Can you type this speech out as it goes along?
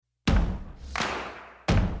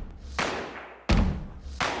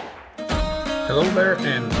Hello there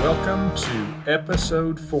and welcome to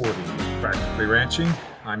episode 40 of Practically Ranching.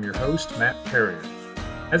 I'm your host, Matt Perrier.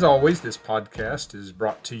 As always, this podcast is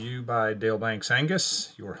brought to you by Dale Banks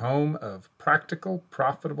Angus, your home of practical,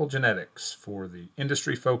 profitable genetics for the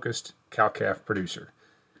industry-focused cow-calf producer.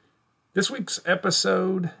 This week's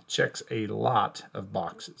episode checks a lot of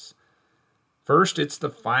boxes. First, it's the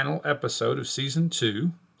final episode of Season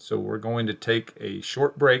 2, so we're going to take a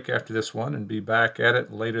short break after this one and be back at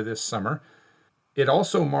it later this summer. It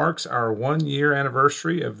also marks our 1-year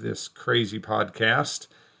anniversary of this crazy podcast,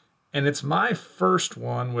 and it's my first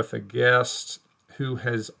one with a guest who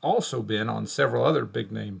has also been on several other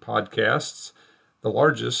big-name podcasts, the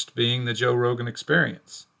largest being the Joe Rogan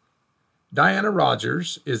Experience. Diana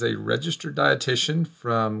Rodgers is a registered dietitian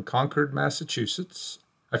from Concord, Massachusetts.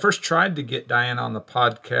 I first tried to get Diana on the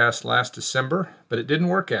podcast last December, but it didn't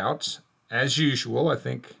work out. As usual, I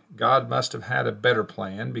think God must have had a better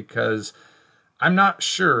plan because I'm not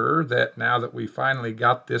sure that now that we finally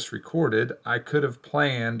got this recorded, I could have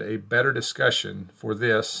planned a better discussion for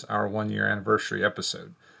this, our 1-year anniversary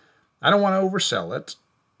episode. I don't want to oversell it,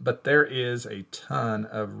 but there is a ton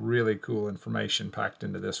of really cool information packed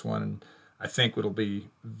into this one, and I think it'll be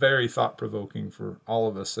very thought-provoking for all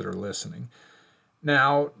of us that are listening.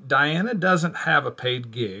 Now, Diana doesn't have a paid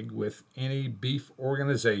gig with any beef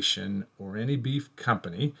organization or any beef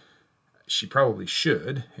company. She probably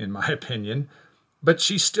should, in my opinion. But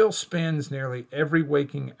she still spends nearly every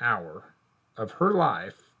waking hour of her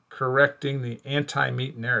life correcting the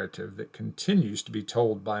anti-meat narrative that continues to be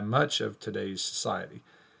told by much of today's society.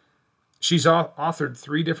 She's authored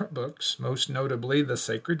 3 different books, most notably The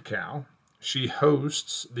Sacred Cow. She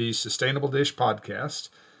hosts the Sustainable Dish podcast.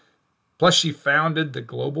 Plus, she founded the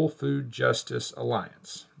Global Food Justice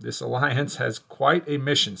Alliance. This alliance has quite a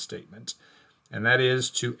mission statement, and that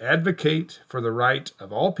is to advocate for the right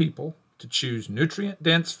of all people to choose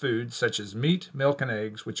nutrient-dense foods such as meat, milk, and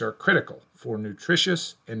eggs, which are critical for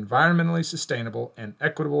nutritious, environmentally sustainable, and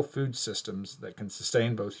equitable food systems that can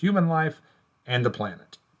sustain both human life and the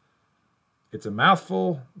planet. It's a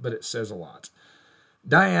mouthful, but it says a lot.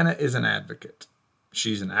 Diana is an advocate.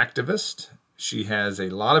 She's an activist. She has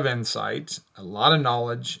a lot of insight, a lot of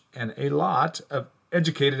knowledge, and a lot of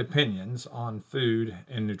educated opinions on food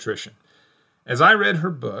and nutrition. As I read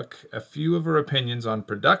her book, a few of her opinions on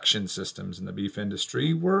production systems in the beef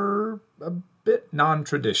industry were a bit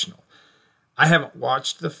non-traditional. I haven't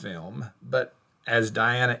watched the film, but as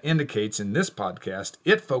Diana indicates in this podcast,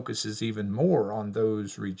 it focuses even more on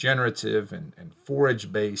those regenerative and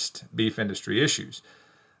forage-based beef industry issues.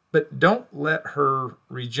 But don't let her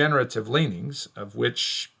regenerative leanings, of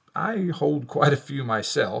which I hold quite a few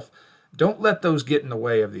myself, don't let those get in the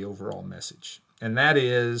way of the overall message. And that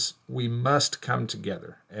is, we must come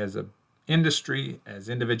together as an industry, as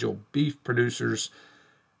individual beef producers,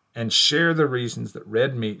 and share the reasons that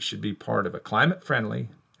red meat should be part of a climate-friendly,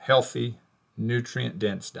 healthy,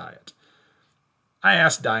 nutrient-dense diet. I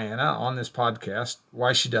asked Diana on this podcast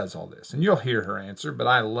why she does all this, and you'll hear her answer, but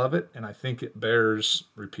I love it, and I think it bears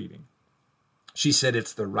repeating. She said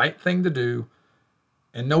it's the right thing to do,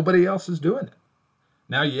 and nobody else is doing it.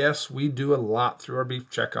 Now, yes, we do a lot through our beef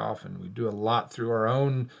checkoff, and we do a lot through our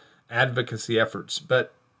own advocacy efforts,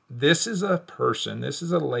 but this is a person, this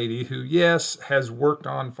is a lady who, yes, has worked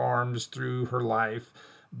on farms through her life,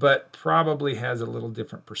 but probably has a little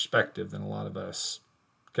different perspective than a lot of us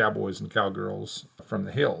cowboys and cowgirls from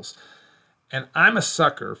the hills. And I'm a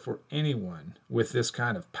sucker for anyone with this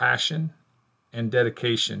kind of passion and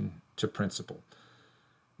dedication to principle.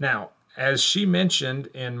 Now, as she mentioned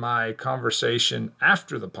in my conversation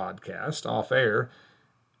after the podcast, off air,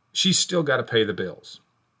 she's still got to pay the bills.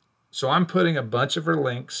 So I'm putting a bunch of her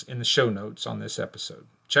links in the show notes on this episode.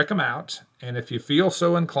 Check them out, and if you feel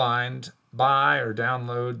so inclined, buy or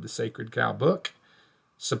download the Sacred Cow book.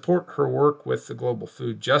 Support her work with the Global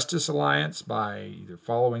Food Justice Alliance by either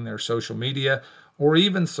following their social media or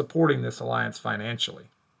even supporting this alliance financially.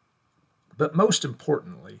 But most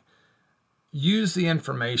importantly, use the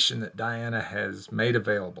information that Diana has made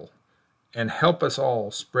available and help us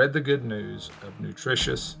all spread the good news of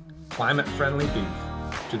nutritious, climate-friendly beef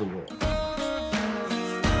to the world.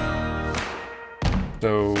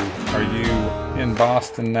 So, are you in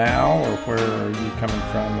Boston now, or where are you coming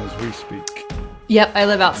from as we speak? Yep, I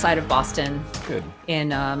live outside of Boston. Good. In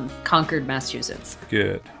Concord, Massachusetts.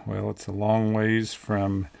 Good. Well, it's a long ways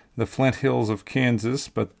from the Flint Hills of Kansas,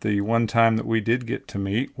 but the one time that we did get to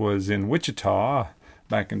meet was in Wichita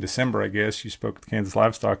back in December, I guess. You spoke at the Kansas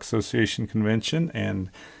Livestock Association convention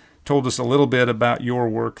and told us a little bit about your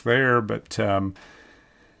work there, but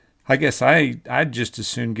I guess I'd just as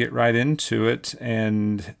soon get right into it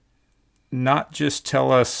and not just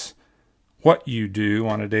tell us what you do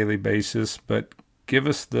on a daily basis, but give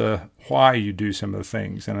us the why you do some of the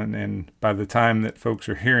things. And by the time that folks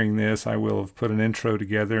are hearing this, I will have put an intro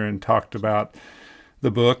together and talked about the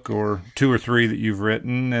book or two or three that you've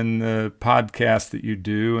written and the podcast that you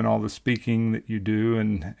do and all the speaking that you do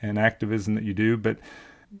and activism that you do. But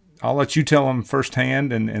I'll let you tell them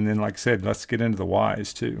firsthand. And then, like I said, let's get into the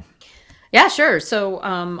whys too. Yeah, sure. So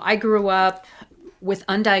I grew up with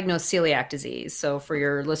undiagnosed celiac disease. So for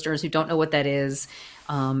your listeners who don't know what that is,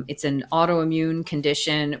 it's an autoimmune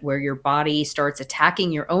condition where your body starts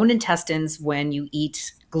attacking your own intestines when you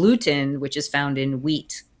eat gluten, which is found in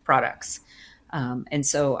wheat products. And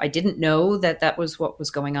so I didn't know that that was what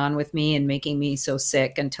was going on with me and making me so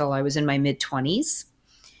sick until I was in my mid-20s.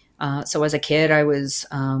 So as a kid, I was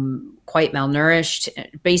quite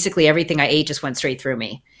malnourished. Basically, everything I ate just went straight through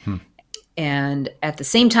me. And at the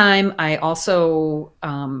same time, I also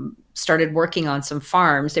started working on some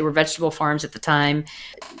farms. They were vegetable farms at the time.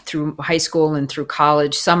 Through high school and through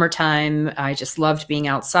college, summertime, I just loved being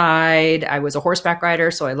outside. I was a horseback rider,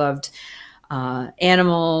 so I loved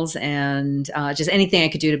animals and just anything I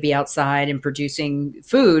could do to be outside and producing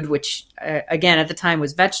food, which again, at the time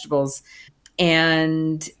was vegetables.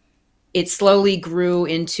 And it slowly grew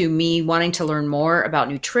into me wanting to learn more about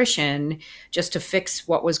nutrition just to fix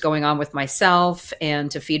what was going on with myself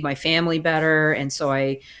and to feed my family better. And so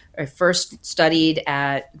I first studied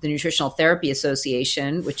at the Nutritional Therapy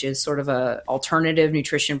Association, which is sort of a alternative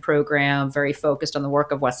nutrition program, very focused on the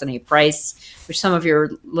work of Weston A. Price, which some of your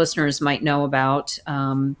listeners might know about.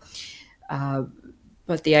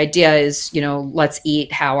 But the idea is, let's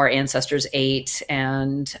eat how our ancestors ate.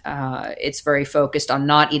 And it's very focused on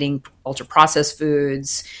not eating ultra processed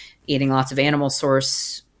foods, eating lots of animal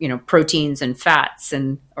source, proteins and fats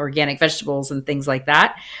and organic vegetables and things like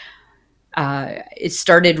that. It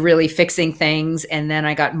started really fixing things. And then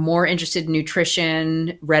I got more interested in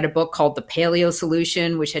nutrition, read a book called The Paleo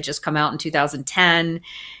Solution, which had just come out in 2010.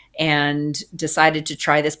 And decided to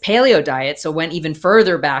try this paleo diet. So went even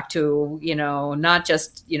further back to, not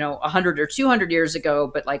just, 100 or 200 years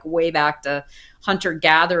ago, but like way back to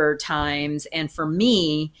hunter-gatherer times. And for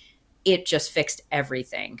me, it just fixed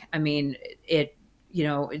everything. I mean, it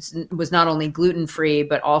was not only gluten-free,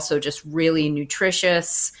 but also just really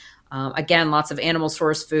nutritious. Again, lots of animal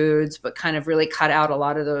source foods, but kind of really cut out a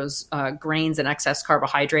lot of those grains and excess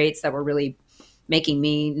carbohydrates that were really making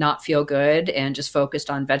me not feel good, and just focused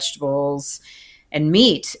on vegetables and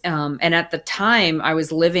meat. And at the time I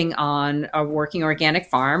was living on a working organic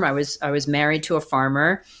farm. I was married to a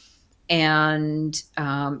farmer, and,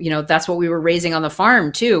 that's what we were raising on the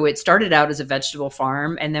farm too. It started out as a vegetable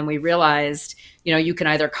farm. And then we realized, you can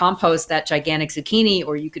either compost that gigantic zucchini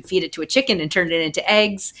or you could feed it to a chicken and turn it into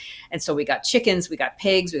eggs. And so we got chickens, we got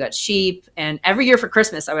pigs, we got sheep. And every year for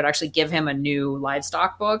Christmas, I would actually give him a new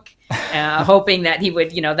livestock book, hoping that he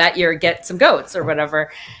would, that year get some goats or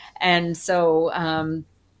whatever. And so,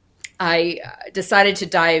 I decided to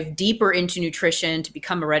dive deeper into nutrition to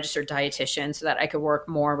become a registered dietitian so that I could work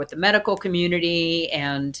more with the medical community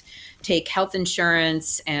and take health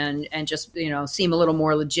insurance and just, seem a little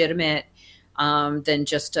more legitimate than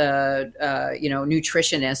just a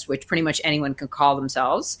nutritionist, which pretty much anyone can call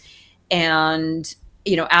themselves. And,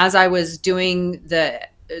 as I was doing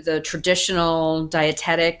the traditional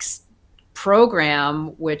dietetics program,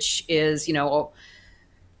 which is,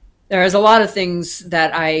 there's a lot of things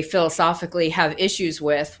that I philosophically have issues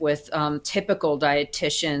with typical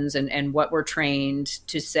dietitians and what we're trained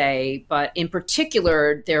to say. But in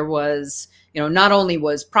particular, there was, not only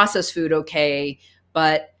was processed food okay,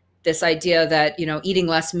 but this idea that, eating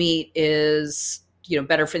less meat is,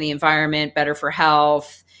 better for the environment, better for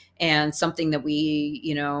health, and something that we,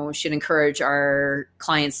 should encourage our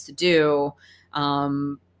clients to do.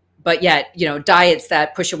 But yet, diets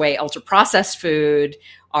that push away ultra processed food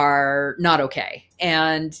are not okay.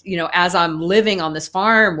 And, as I'm living on this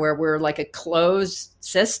farm where we're like a closed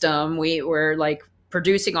system, we're like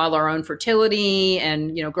producing all our own fertility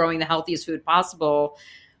and, growing the healthiest food possible.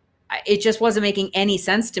 It just wasn't making any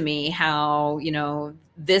sense to me how,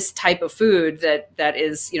 this type of food that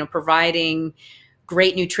is, providing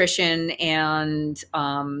great nutrition and,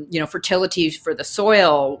 fertility for the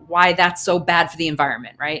soil, why that's so bad for the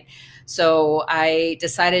environment, right? So I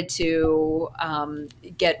decided to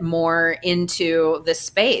get more into the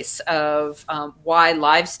space of why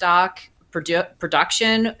livestock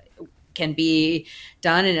production can be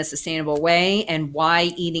done in a sustainable way and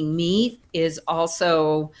why eating meat is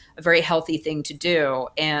also a very healthy thing to do.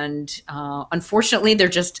 And unfortunately, there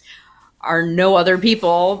just are no other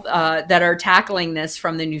people that are tackling this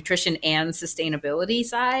from the nutrition and sustainability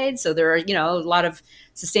side. So there are, a lot of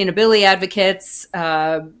sustainability advocates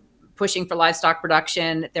pushing for livestock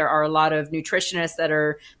production. There are a lot of nutritionists that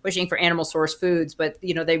are pushing for animal source foods, but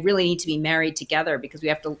they really need to be married together, because we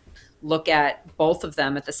have to look at both of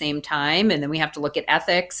them at the same time, and then we have to look at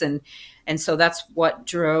ethics, and so that's what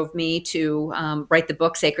drove me to write the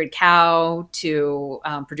book Sacred Cow, to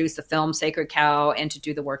produce the film Sacred Cow, and to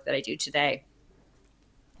do the work that I do today.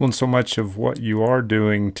 Well, and so much of what you are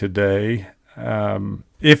doing today,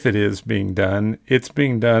 if it is being done, it's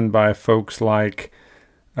being done by folks like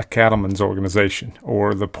a cattlemen's organization,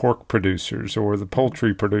 or the pork producers, or the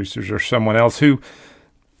poultry producers, or someone else who,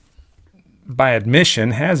 by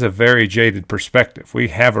admission, has a very jaded perspective. We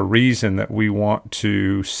have a reason that we want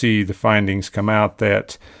to see the findings come out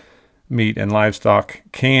that meat and livestock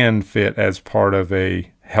can fit as part of a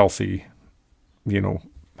healthy,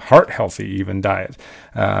 heart healthy even diet.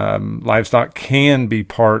 Livestock can be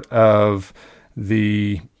part of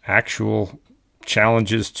the actual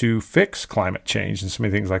challenges to fix climate change and so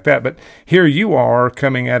many things like that. But here you are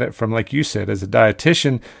coming at it from, like you said, as a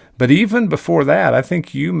dietitian. But even before that, I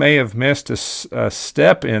think you may have missed a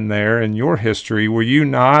step in there in your history. Were you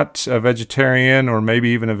not a vegetarian, or maybe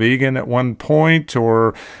even a vegan at one point,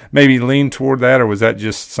 or maybe leaned toward that, or was that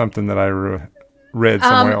just something that I read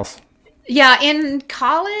somewhere else? Yeah, in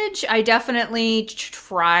college, I definitely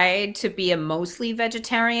tried to be a mostly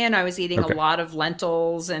vegetarian. I was eating a lot of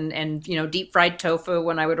lentils and deep fried tofu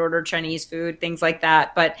when I would order Chinese food, things like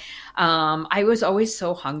that. But I was always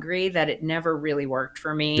so hungry that it never really worked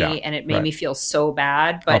for me, and it made me feel so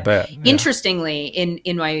bad. But interestingly,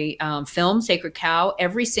 in my film Sacred Cow,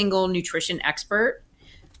 every single nutrition expert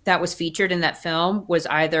that was featured in that film was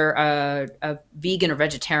either a vegan or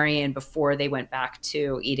vegetarian before they went back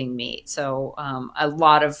to eating meat. So a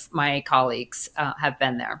lot of my colleagues have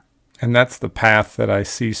been there. And that's the path that I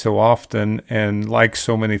see so often. And like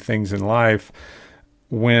so many things in life,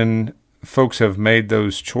 when folks have made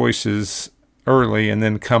those choices early and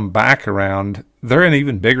then come back around, they're an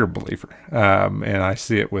even bigger believer. And I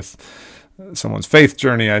see it with someone's faith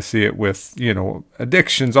journey. I see it with,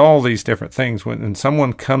 addictions, all these different things. When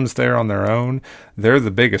someone comes there on their own, they're the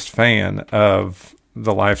biggest fan of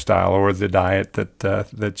the lifestyle or the diet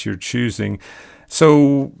that you're choosing.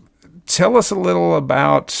 So tell us a little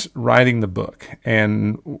about writing the book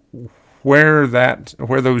and where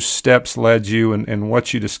those steps led you, and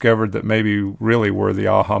what you discovered that maybe really were the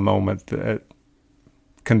aha moment that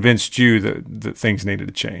convinced you that things needed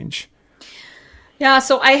to change. Yeah,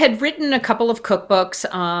 so I had written a couple of cookbooks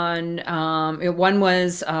on, one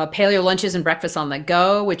was Paleo Lunches and Breakfast on the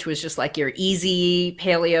Go, which was just like your easy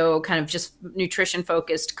paleo kind of just nutrition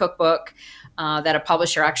focused cookbook that a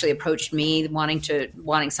publisher actually approached me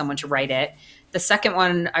wanting someone to write it. The second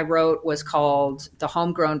one I wrote was called The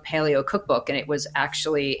Homegrown Paleo Cookbook, and it was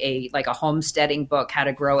actually a homesteading book, how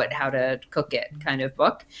to grow it, how to cook it kind of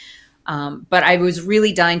book. But I was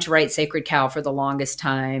really dying to write Sacred Cow for the longest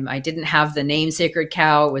time. I didn't have the name Sacred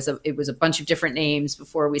Cow. It was a bunch of different names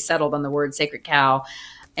before we settled on the word Sacred Cow.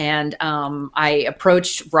 And I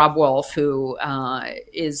approached Rob Wolf, who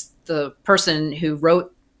is the person who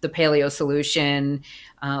wrote the Paleo Solution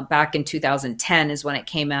back in 2010 is when it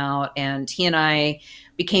came out. And he and I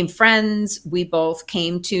became friends. We both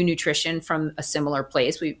came to nutrition from a similar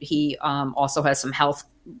place. He also has some health,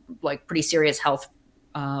 pretty serious health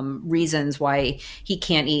reasons why he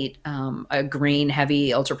can't eat a grain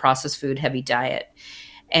heavy, ultra processed food heavy diet.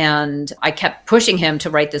 And I kept pushing him to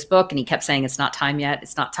write this book, and he kept saying, it's not time yet.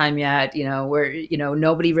 It's not time yet.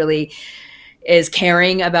 Nobody really is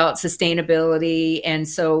caring about sustainability. And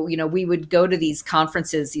so, we would go to these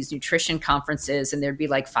conferences, these nutrition conferences, and there'd be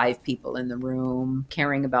 5 people in the room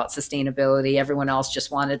caring about sustainability. Everyone else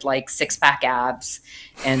just wanted 6-pack abs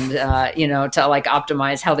and, to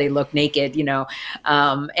optimize how they look naked,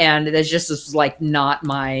 and there's just this was not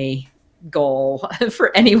my goal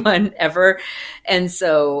for anyone ever. And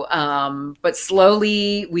so, but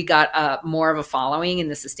slowly we got more of a following in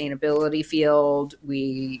the sustainability field.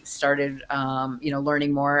 We started,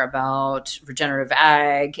 learning more about regenerative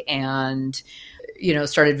ag and,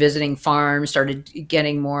 started visiting farms, started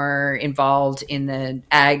getting more involved in the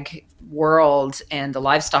ag world and the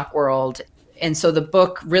livestock world. And so the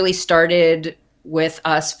book really started with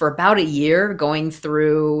us for about a year, going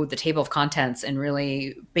through the table of contents and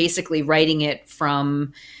really basically writing it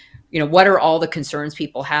from, what are all the concerns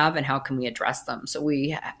people have and how can we address them? So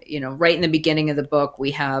we, right in the beginning of the book, we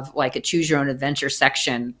have a choose your own adventure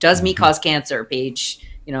section. Does meat cause cancer? Page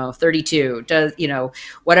 32.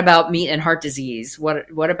 What about meat and heart disease?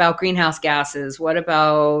 What about greenhouse gases? What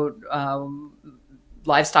about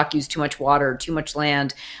livestock use too much water, too much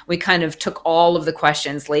land? We kind of took all of the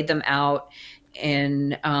questions, laid them out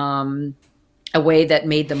in a way that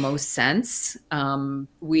made the most sense. A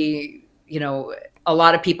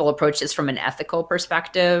lot of people approach this from an ethical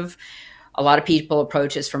perspective. A lot of people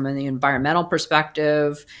approach this from an environmental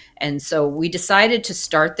perspective. And so we decided to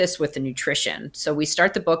start this with the nutrition. So we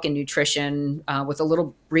start the book in nutrition with a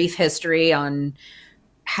little brief history on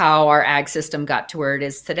how our ag system got to where it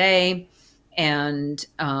is today, and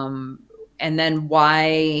then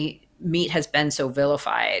why meat has been so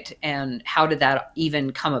vilified, and how did that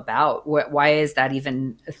even come about? Why is that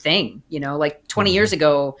even a thing? 20 years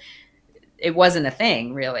ago, it wasn't a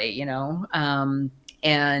thing, really.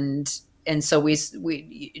 And so we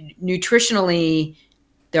nutritionally,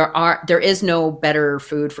 there is no better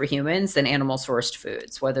food for humans than animal sourced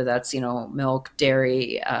foods, whether that's milk,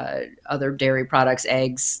 dairy, other dairy products,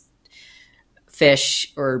 eggs,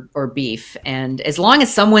 fish, or beef. And as long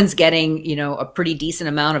as someone's getting a pretty decent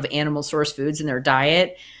amount of animal source foods in their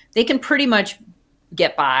diet, they can pretty much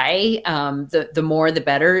get by. The more the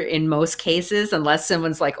better in most cases, unless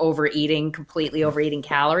someone's like completely overeating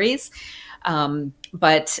calories.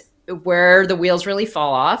 But where the wheels really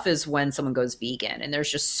fall off is when someone goes vegan, and there's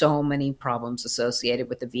just so many problems associated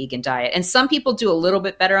with the vegan diet. And some people do a little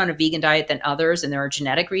bit better on a vegan diet than others, and there are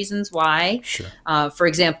genetic reasons why. Sure. For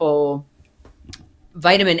example,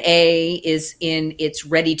 vitamin A is in its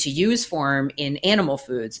ready-to-use form in animal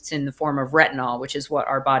foods. It's in the form of retinol, which is what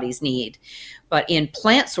our bodies need. But in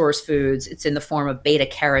plant source foods, it's in the form of beta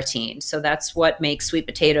carotene. So that's what makes sweet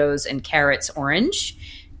potatoes and carrots orange.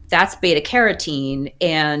 That's beta carotene,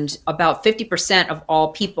 and about 50% of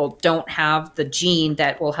all people don't have the gene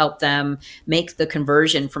that will help them make the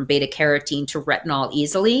conversion from beta carotene to retinol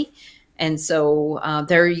easily. And so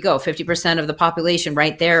there you go. 50% of the population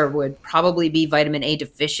right there would probably be vitamin A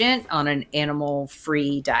deficient on an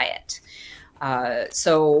animal-free diet.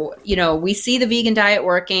 So we see the vegan diet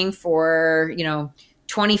working for,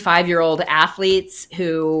 25-year-old athletes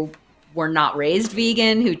who were not raised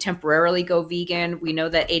vegan, who temporarily go vegan. We know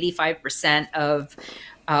that 85% of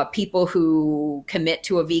people who commit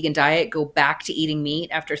to a vegan diet go back to eating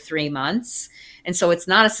meat after 3 months. And so it's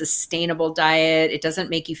not a sustainable diet. It doesn't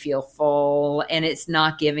make you feel full, and it's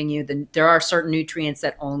not giving you there are certain nutrients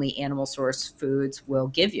that only animal source foods will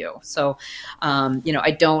give you. So,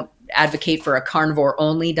 I don't advocate for a carnivore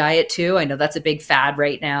only diet too. I know that's a big fad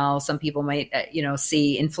right now. Some people might,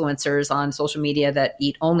 see influencers on social media that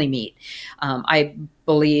eat only meat. I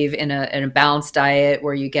believe in a balanced diet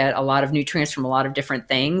where you get a lot of nutrients from a lot of different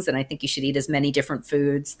things. And I think you should eat as many different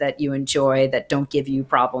foods that you enjoy that don't give you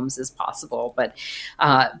problems as possible. But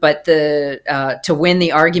to win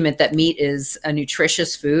the argument that meat is a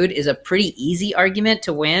nutritious food is a pretty easy argument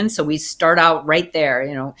to win. So we start out right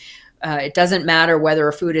there, it doesn't matter whether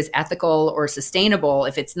a food is ethical or sustainable.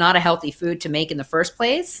 If it's not a healthy food to make in the first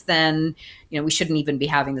place, then we shouldn't even be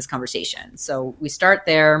having this conversation. So we start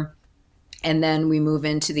there, and then we move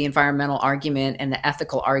into the environmental argument and the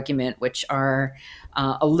ethical argument, which are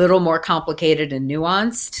a little more complicated and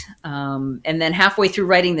nuanced. And then halfway through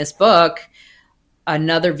writing this book,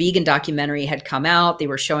 another vegan documentary had come out. They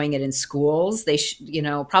were showing it in schools. They,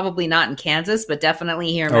 probably not in Kansas, but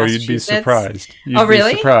definitely here in Massachusetts. You'd be surprised.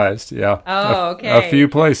 Really? Be surprised, yeah. Oh, okay. A few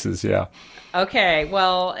places, yeah. Okay,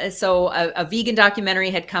 well, so a vegan documentary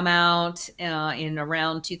had come out in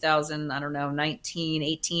around 2019,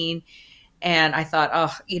 18. And I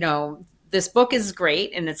thought, this book is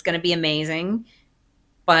great and it's going to be amazing,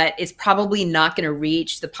 but it's probably not going to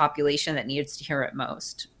reach the population that needs to hear it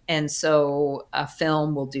most. And so a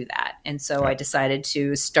film will do that. And so I decided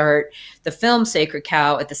to start the film Sacred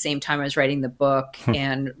Cow at the same time I was writing the book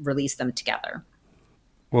and release them together.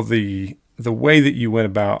 Well, the way that you went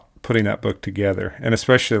about putting that book together, and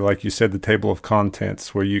especially, like you said, the table of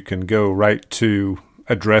contents where you can go right to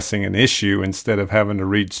addressing an issue instead of having to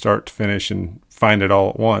read start to finish and find it all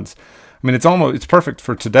at once. I mean, it's perfect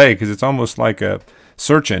for today because it's almost like a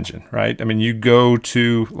search engine, right? I mean, you go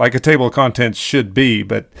to like a table of contents should be,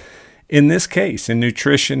 but in this case, in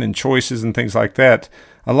nutrition and choices and things like that,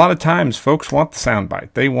 a lot of times folks want the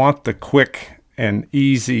soundbite. They want the quick and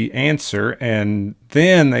easy answer, and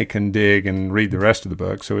then they can dig and read the rest of the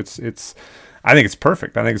book. So I think it's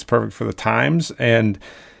perfect. I think it's perfect for the times. And,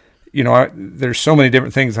 there's so many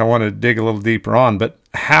different things I want to dig a little deeper on, but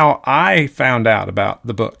how I found out about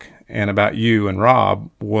the book and about you and Rob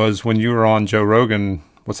was when you were on Joe Rogan.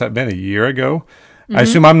 What's that been, a year ago? Mm-hmm. I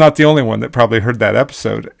assume I'm not the only one that probably heard that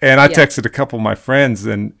episode. And I texted a couple of my friends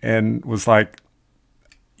and was like,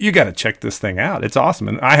 you got to check this thing out. It's awesome.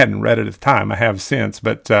 And I hadn't read it at the time. I have since,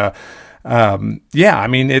 but yeah, I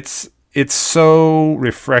mean, it's so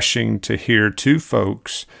refreshing to hear two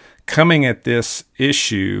folks coming at this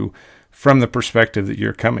issue from the perspective that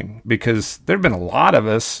you're coming, because there have been a lot of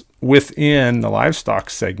us within the livestock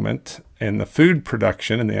segment and the food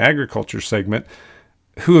production and the agriculture segment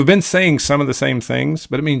who have been saying some of the same things,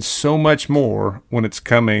 but it means so much more when it's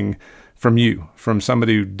coming from you, from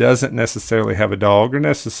somebody who doesn't necessarily have a dog or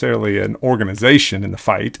necessarily an organization in the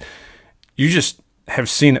fight. You just have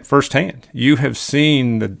seen it firsthand. You have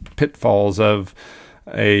seen the pitfalls of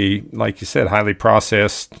a, like you said, highly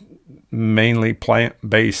processed, mainly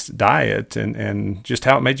plant-based diet, and just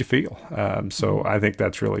how it made you feel. So I think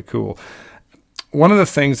that's really cool. One of the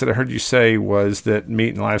things that I heard you say was that meat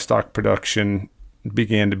and livestock production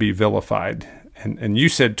began to be vilified. And you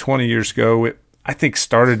said 20 years ago, it, I think,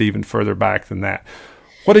 started even further back than that.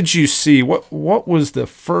 What did you see? What was the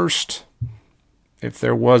first, if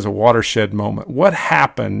there was a watershed moment, what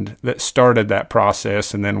happened that started that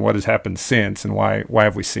process, and then what has happened since, and why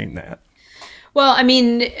have we seen that? Well, I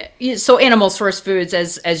mean, so animal source foods,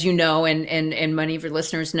 as you know, and many of your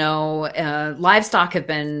listeners know, livestock have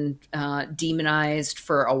been demonized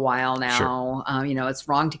for a while now. Sure. It's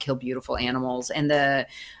wrong to kill beautiful animals, and the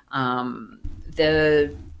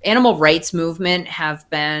animal rights movement have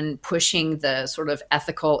been pushing the sort of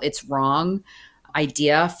ethical "it's wrong"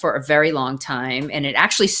 idea for a very long time, and it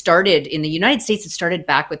actually started in the United States. It started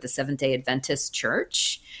back with the Seventh-day Adventist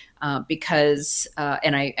Church. Because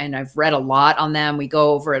I've read a lot on them. We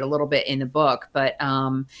go over it a little bit in the book, but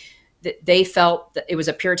they felt that it was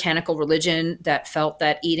a puritanical religion that felt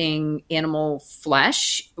that eating animal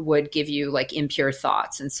flesh would give you like impure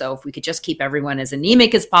thoughts. And so if we could just keep everyone as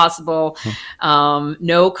anemic as possible,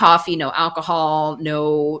 no coffee, no alcohol,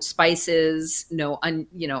 no spices, no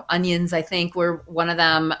onions, I think were one of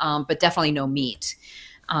them, but definitely no meat.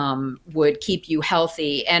 Would keep you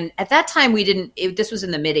healthy. And at that time, this was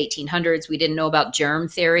in the mid 1800s. We didn't know about germ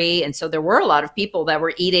theory. And so there were a lot of people that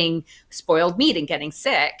were eating spoiled meat and getting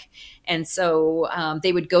sick. And so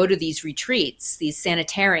they would go to these retreats, these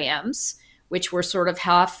sanitariums, which were sort of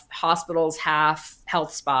half hospitals, half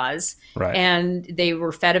health spas. Right. And they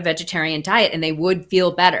were fed a vegetarian diet and they would feel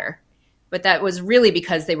better. But that was really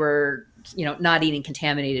because they were, not eating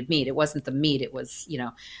contaminated meat. It wasn't the meat. It was,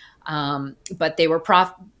 but they were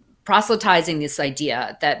proselytizing this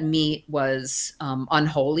idea that meat was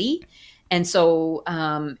unholy. And so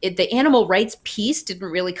the animal rights piece didn't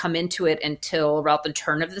really come into it until about the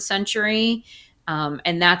turn of the century.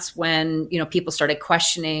 And that's when, people started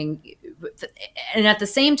questioning. And at the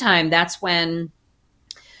same time, that's when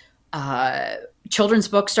children's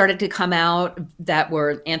books started to come out that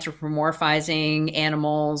were anthropomorphizing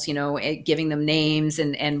animals, giving them names.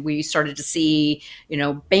 And we started to see,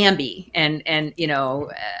 Bambi and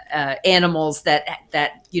animals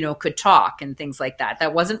that could talk and things like that.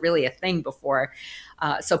 That wasn't really a thing before.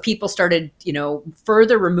 So people started,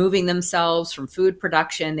 further removing themselves from food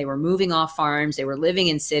production. They were moving off farms. They were living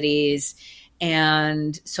in cities.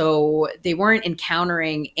 And so they weren't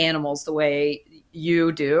encountering animals the way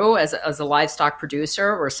you do as a livestock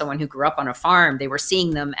producer or someone who grew up on a farm. They were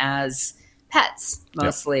seeing them as pets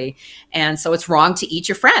mostly. Yep. And so it's wrong to eat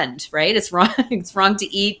your friend, right? It's wrong. It's wrong to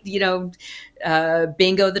eat, Bingo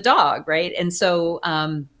the dog, right? And so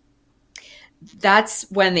that's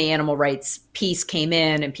when the animal rights piece came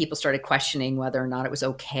in and people started questioning whether or not it was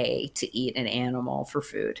okay to eat an animal for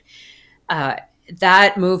food.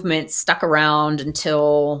 That movement stuck around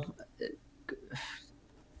until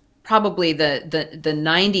probably the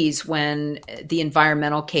 90s, when the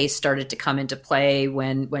environmental case started to come into play,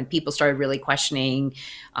 when people started really questioning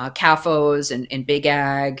CAFOs and big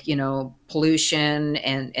ag, pollution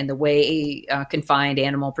and the way confined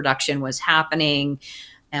animal production was happening.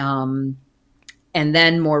 And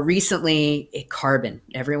then more recently, carbon.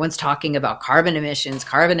 Everyone's talking about carbon emissions.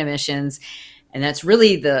 And that's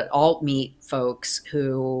really the alt meat folks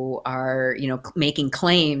who are, making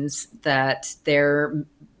claims that their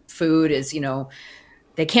food is,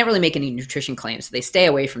 they can't really make any nutrition claims. So they stay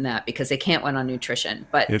away from that because they can't win on nutrition.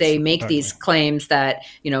 But they make these claims that,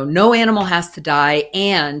 no animal has to die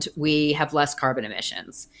and we have less carbon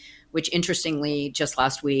emissions, which interestingly, just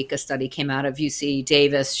last week, a study came out of UC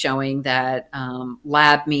Davis showing that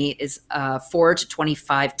lab meat is 4 to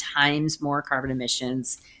 25 times more carbon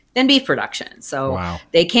emissions than beef production. So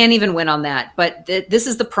They can't even win on that. But this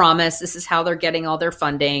is the promise. This is how they're getting all their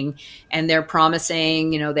funding. And they're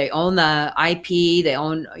promising, they own the IP, they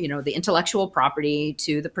own, the intellectual property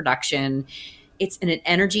to the production. It's an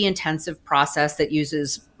energy intensive process that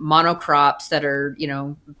uses monocrops that are,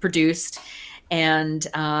 produced. and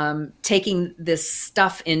taking this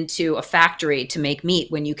stuff into a factory to make meat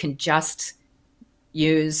when you can just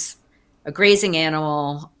use a grazing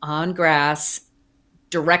animal on grass,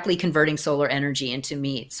 directly converting solar energy into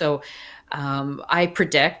meat. So I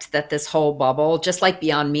predict that this whole bubble, just like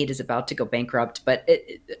Beyond Meat is about to go bankrupt, but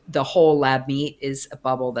the whole lab meat is a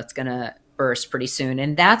bubble that's going to burst pretty soon.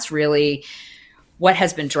 And that's really what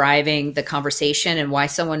has been driving the conversation, and why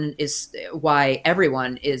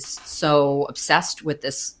everyone is so obsessed with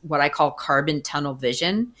this, what I call carbon tunnel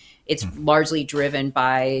vision. It's largely driven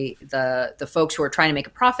by the folks who are trying to make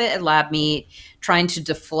a profit at lab meat, trying to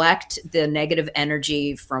deflect the negative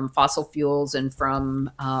energy from fossil fuels and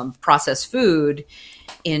from processed food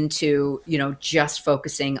into, just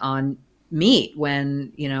focusing on meat,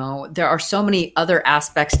 when, there are so many other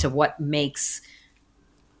aspects to what makes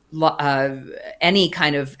any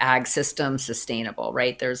kind of ag system sustainable,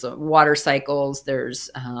 right? There's water cycles, there's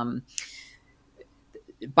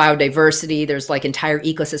biodiversity, there's like entire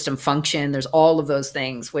ecosystem function. There's all of those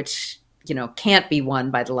things, which, can't be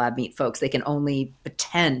won by the lab meat folks. They can only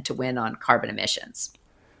pretend to win on carbon emissions.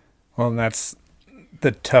 Well, and that's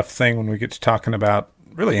the tough thing when we get to talking about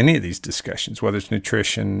really any of these discussions, whether it's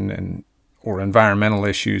nutrition or environmental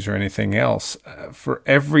issues or anything else. For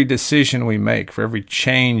every decision we make, for every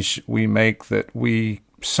change we make that we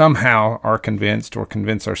somehow are convinced or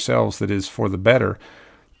convince ourselves that is for the better,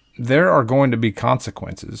 there are going to be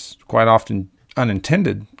consequences, quite often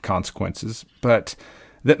unintended consequences, but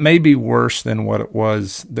that may be worse than what it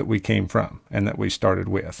was that we came from and that we started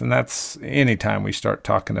with. And that's anytime we start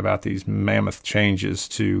talking about these mammoth changes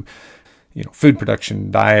to food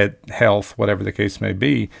production, diet, health, whatever the case may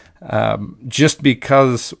be, just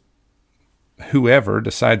because whoever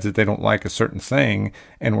decides that they don't like a certain thing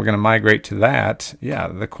and we're going to migrate to that,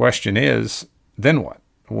 the question is, then what?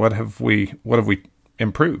 What have we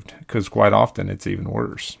improved? Because quite often it's even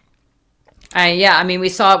worse. We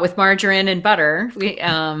saw it with margarine and butter. We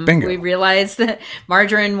realized that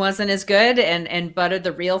margarine wasn't as good, and butter,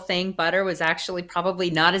 the real thing, butter, was actually probably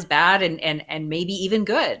not as bad and maybe even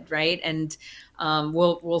good, right? And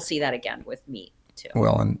we'll see that again with meat too.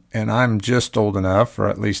 Well, and I'm just old enough, or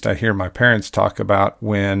at least I hear my parents talk about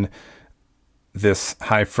when this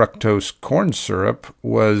high fructose corn syrup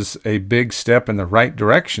was a big step in the right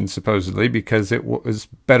direction, supposedly, because it was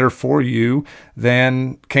better for you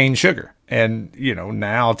than cane sugar. And,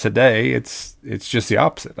 now today it's just the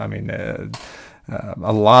opposite. I mean, a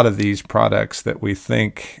lot of these products that we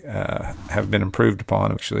think have been improved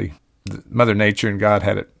upon, actually, Mother Nature and God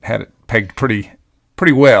had it pegged pretty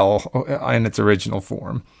well in its original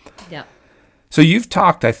form. Yeah. So you've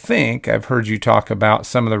talked, I think, I've heard you talk about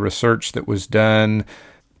some of the research that was done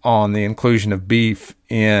on the inclusion of beef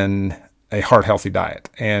in a heart-healthy diet,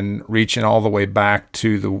 and reaching all the way back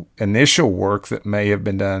to the initial work that may have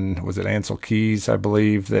been done. Was it Ansel Keys, I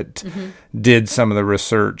believe, that did some of the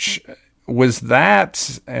research? Was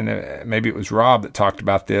that, and maybe it was Rob that talked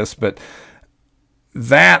about this, but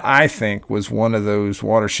that, I think, was one of those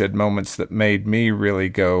watershed moments that made me really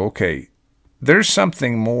go, okay, there's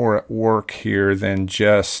something more at work here than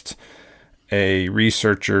just a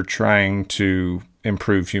researcher trying to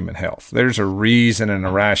improve human health. There's a reason and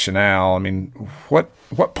a rationale. I mean, what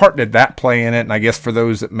part did that play in it? And I guess for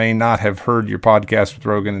those that may not have heard your podcast with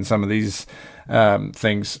Rogan and some of these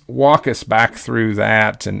things, walk us back through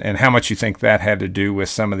that and how much you think that had to do with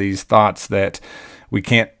some of these thoughts that we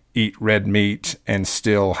can't eat red meat and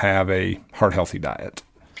still have a heart-healthy diet.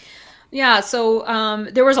 Yeah, so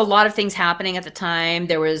there was a lot of things happening at the time.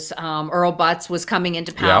 There was Earl Butz was coming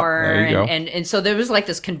into power, and so there was like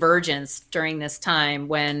this convergence during this time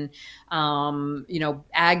when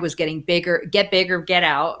ag was getting bigger, get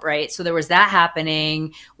out, right? So there was that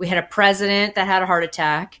happening. We had a president that had a heart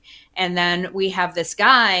attack, and then we have this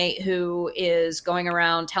guy who is going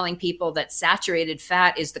around telling people that saturated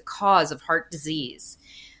fat is the cause of heart disease.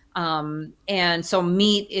 And so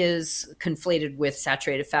meat is conflated with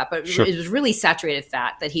saturated fat, but Sure. It was really saturated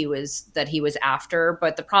fat that he was after.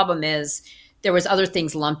 But the problem is there was other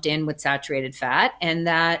things lumped in with saturated fat, and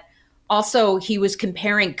that also he was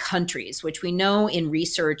comparing countries, which we know in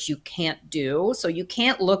research you can't do. So you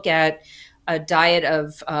can't look at a diet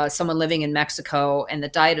of someone living in Mexico and the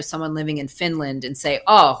diet of someone living in Finland and say,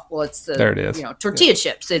 oh, well, it's there it is. Tortilla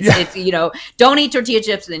chips. It's don't eat tortilla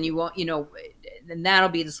chips, and then you won't, then that'll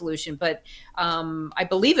be the solution. But I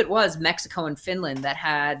believe it was Mexico and Finland that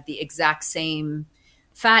had the exact same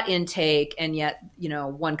fat intake, and yet,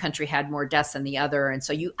 one country had more deaths than the other. And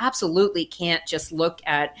so you absolutely can't just look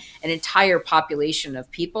at an entire population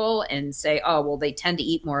of people and say, oh, well, they tend to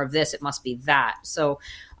eat more of this, it must be that. So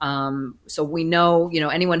we know,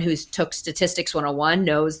 anyone who's took Statistics 101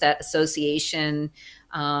 knows that association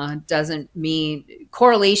doesn't mean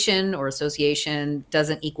correlation, or association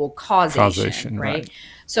doesn't equal causation, right?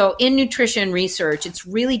 So in nutrition research, it's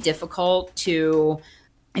really difficult to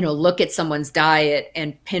look at someone's diet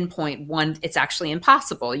and pinpoint one. It's actually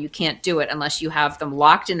impossible. You can't do it unless you have them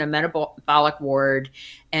locked in a metabolic ward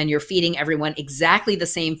and you're feeding everyone exactly the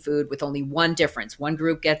same food with only one difference. One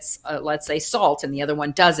group gets, let's say, salt, and the other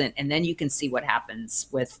one doesn't. And then you can see what happens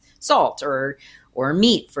with salt or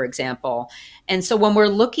meat, for example. And so when we're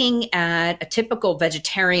looking at a typical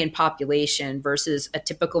vegetarian population versus a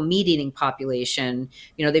typical meat-eating population,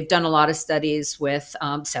 they've done a lot of studies with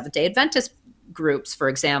Seventh-day Adventist groups, for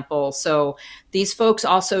example. So these folks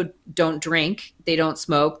also don't drink, they don't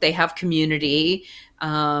smoke, they have community,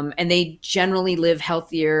 and they generally live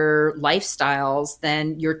healthier lifestyles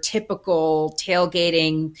than your typical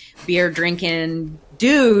tailgating, beer drinking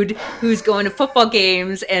dude who's going to football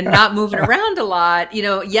games and not moving around a lot.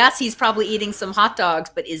 Yes, he's probably eating some hot dogs,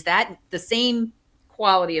 but is that the same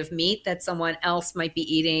quality of meat that someone else might be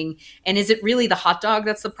eating? And is it really the hot dog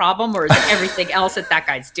that's the problem, or is it everything else that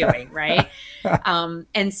guy's doing, right?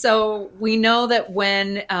 And so we know that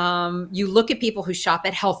when you look at people who shop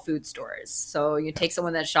at health food stores, so you take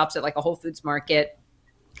someone that shops at like a Whole Foods market,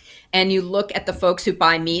 and you look at the folks who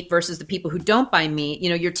buy meat versus the people who don't buy meat,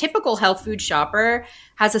 your typical health food shopper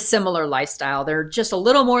has a similar lifestyle. They're just a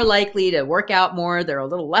little more likely to work out more. They're a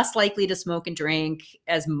little less likely to smoke and drink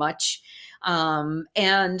as much.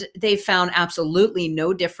 And they found absolutely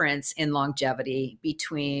no difference in longevity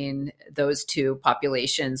between those two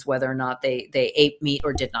populations, whether or not they ate meat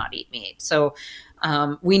or did not eat meat. So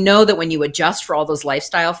we know that when you adjust for all those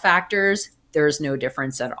lifestyle factors, there's no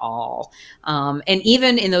difference at all. And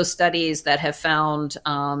even in those studies that have found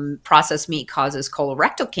processed meat causes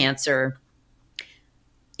colorectal cancer,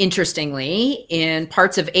 interestingly, in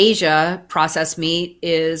parts of Asia, processed meat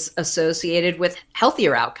is associated with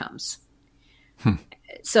healthier outcomes.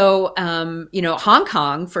 So, Hong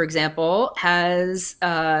Kong, for example, has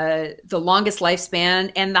the longest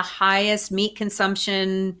lifespan and the highest meat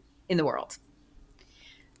consumption in the world.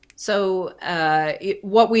 So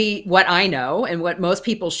what I know and what most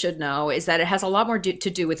people should know is that it has a lot more to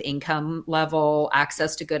do with income level,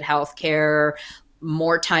 access to good health care,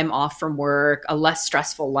 more time off from work, a less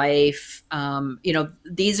stressful life.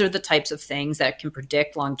 These are the types of things that can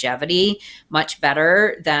predict longevity much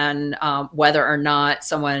better than whether or not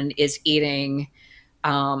someone is eating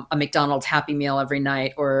a McDonald's Happy Meal every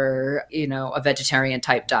night or, a vegetarian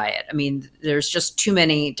type diet. I mean, there's just too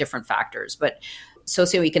many different factors, but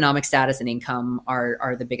socioeconomic status and income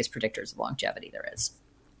are the biggest predictors of longevity there is.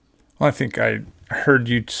 Well, I think I heard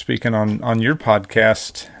you speaking on your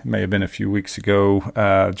podcast, may have been a few weeks ago,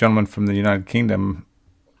 a gentleman from the United Kingdom,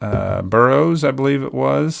 Burroughs, I believe it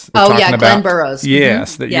was. Glenn Burroughs.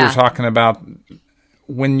 Yes, that you were talking about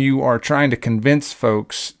when you are trying to convince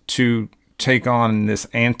folks to take on this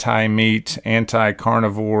anti-meat,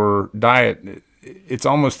 anti-carnivore diet. It's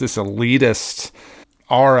almost this elitist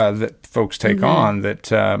aura that folks take on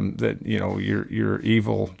that you're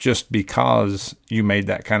evil just because you made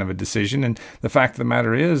that kind of a decision. And the fact of the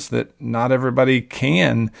matter is that not everybody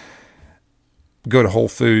can go to Whole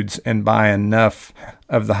Foods and buy enough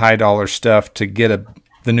of the high dollar stuff to get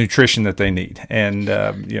the nutrition that they need. And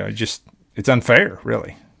it's unfair,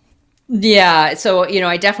 really. Yeah. So,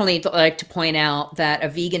 I definitely like to point out that a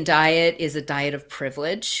vegan diet is a diet of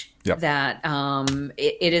privilege. Yep. That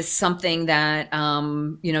it is something that,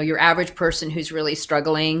 your average person who's really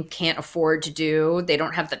struggling can't afford to do. They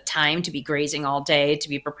don't have the time to be grazing all day, to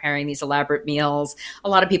be preparing these elaborate meals. A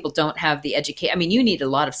lot of people don't have the education. I mean, you need a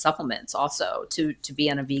lot of supplements also to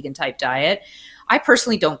be on a vegan type diet. I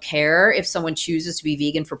personally don't care if someone chooses to be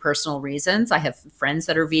vegan for personal reasons. I have friends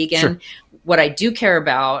that are vegan. Sure. What I do care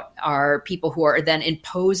about are people who are then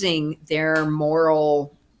imposing their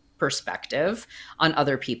moral perspective on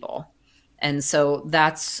other people. And so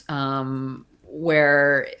that's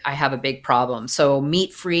where I have a big problem. So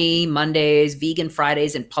meat-free Mondays, vegan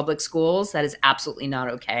Fridays in public schools, that is absolutely not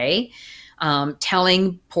okay.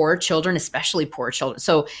 Telling poor children, especially poor children.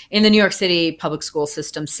 So in the New York City public school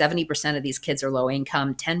system, 70% of these kids are low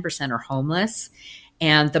income, 10% are homeless.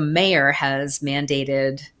 And the mayor has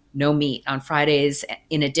mandated no meat on Fridays,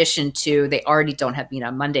 in addition to they already don't have meat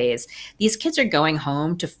on Mondays. These kids are going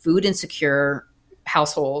home to food insecure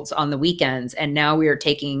households on the weekends. And now we are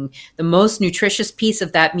taking the most nutritious piece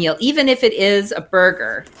of that meal, even if it is a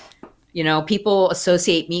burger. People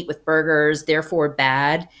associate meat with burgers, therefore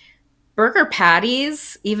bad. Burger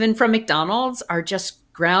patties, even from McDonald's, are just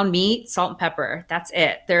ground meat, salt and pepper. That's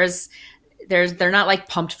it. They're not like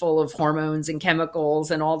pumped full of hormones and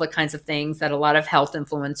chemicals and all the kinds of things that a lot of health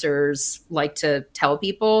influencers like to tell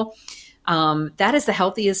people. That is the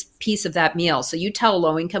healthiest piece of that meal. So you tell a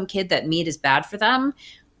low-income kid that meat is bad for them,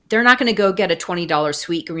 they're not going to go get a $20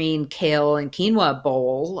 sweet green kale and quinoa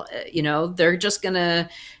bowl. They're just going to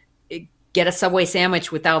get a Subway sandwich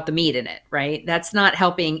without the meat in it, right? That's not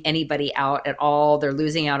helping anybody out at all. They're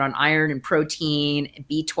losing out on iron and protein,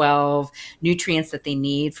 B12, nutrients that they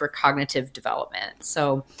need for cognitive development.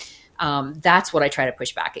 So that's what I try to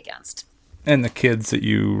push back against. And the kids that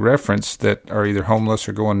you referenced that are either homeless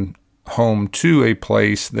or going home to a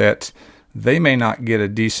place that they may not get a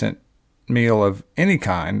decent meal of any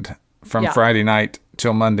kind from Friday night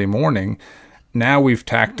till Monday morning. Now we've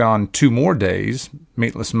tacked on 2 more days,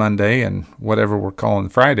 Meatless Monday and whatever we're calling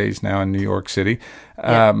Fridays now in New York City,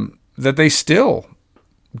 that they still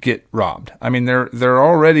get robbed. I mean, they're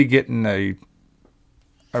already getting a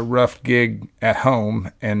rough gig at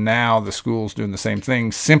home, and now the school's doing the same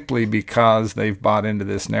thing simply because they've bought into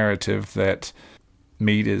this narrative that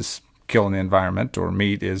meat is killing the environment, or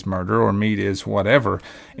meat is murder, or meat is whatever,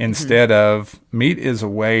 instead of meat is a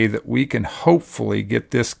way that we can hopefully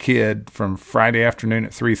get this kid from Friday afternoon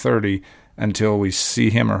at 3:30 until we see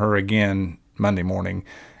him or her again Monday morning.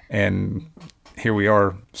 And here we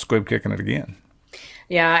are, squib kicking it again.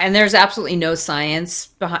 Yeah, and there's absolutely no science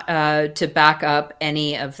to back up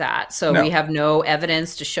any of that. So we have no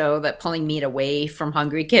evidence to show that pulling meat away from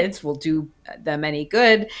hungry kids will do them any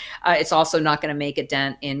good. It's also not going to make a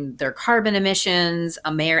dent in their carbon emissions.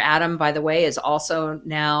 Mayor Adam, by the way, is also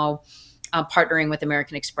now partnering with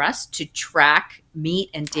American Express to track meat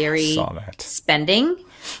and dairy spending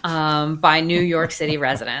by New York City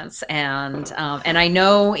residents. And I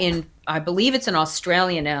know I believe it's in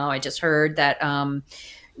Australia now. I just heard that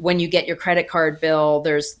when you get your credit card bill,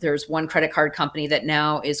 there's one credit card company that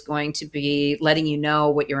now is going to be letting you know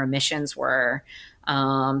what your emissions were.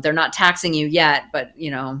 They're not taxing you yet, but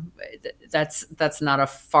that's not a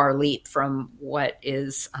far leap from what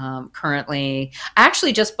is currently. I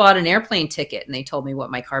actually just bought an airplane ticket, and they told me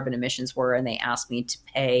what my carbon emissions were, and they asked me to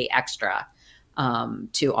pay extra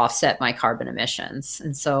to offset my carbon emissions.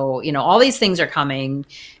 And so, all these things are coming,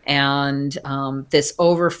 and this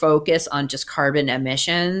over focus on just carbon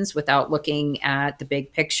emissions without looking at the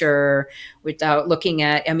big picture, without looking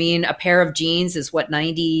at, a pair of jeans is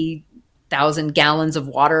 90,000 gallons of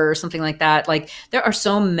water or something like that. Like, there are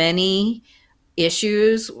so many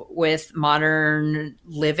issues with modern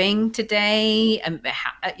living today.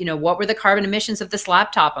 What were the carbon emissions of this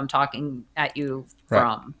laptop I'm talking at you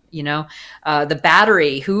from? Right. The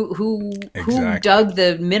battery, who dug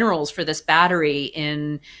the minerals for this battery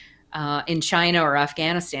in China or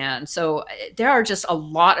Afghanistan? So there are just a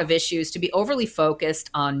lot of issues. To be overly focused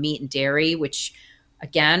on meat and dairy, which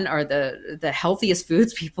again are the healthiest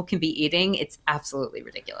foods people can be eating, it's absolutely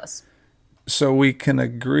ridiculous. So we can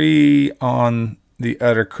agree on the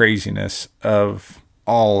utter craziness of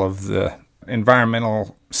all of the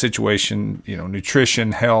environmental situation,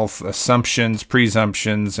 nutrition, health, assumptions,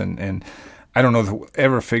 presumptions, and I don't know if we'll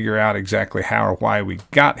ever figure out exactly how or why we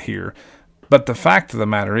got here. But the fact of the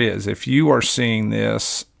matter is, if you are seeing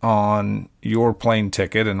this on your plane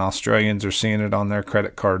ticket and Australians are seeing it on their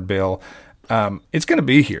credit card bill, it's going to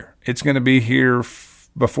be here. It's going to be here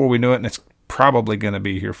before we know it, and it's probably going to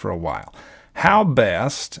be here for a while. How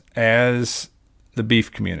best, as the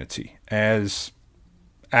beef community, as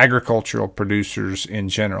agricultural producers in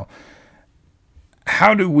general,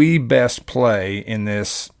 how do we best play in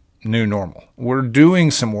this new normal? We're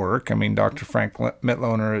doing some work. Dr. Frank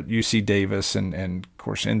Mitloehner at UC Davis and of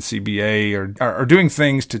course NCBA are doing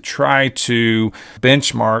things to try to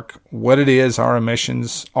benchmark what it is our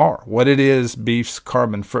emissions are, what it is beef's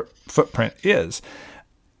carbon footprint is.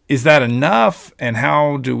 Is that enough? And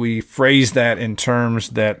how do we phrase that in terms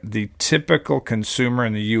that the typical consumer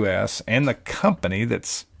in the U.S. and the company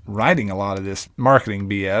that's writing a lot of this marketing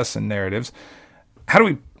BS and narratives,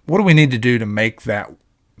 what do we need to do to make that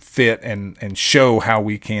fit and show how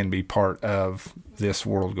we can be part of this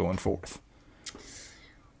world going forth?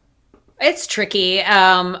 It's tricky.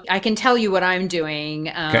 I can tell you what I'm doing.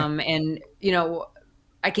 And,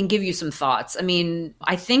 I can give you some thoughts.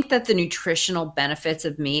 I think that the nutritional benefits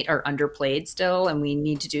of meat are underplayed still, and we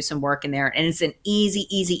need to do some work in there. And it's an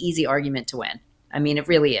easy argument to win. It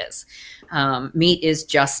really is. Meat is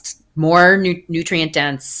just more nutrient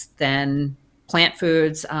dense than plant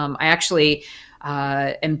foods. I actually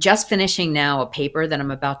am just finishing now a paper that I'm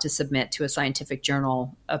about to submit to a scientific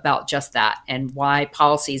journal about just that, and why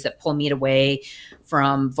policies that pull meat away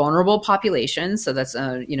from vulnerable populations, so that's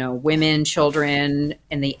women, children,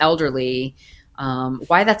 and the elderly,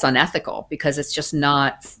 why that's unethical, because it's just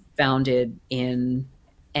not founded in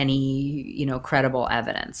any credible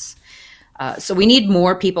evidence. So we need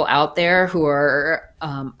more people out there who are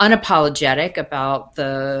unapologetic about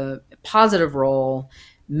the positive role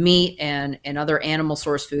meat and other animal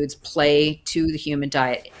source foods play to the human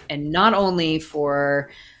diet, and not only for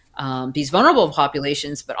these vulnerable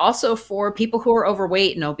populations, but also for people who are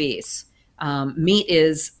overweight and obese. Meat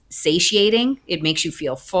is satiating. It makes you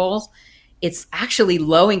feel full. It's actually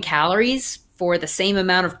low in calories for the same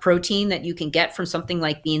amount of protein that you can get from something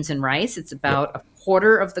like beans and rice. It's about a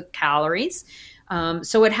quarter of the calories.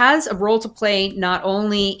 So it has a role to play not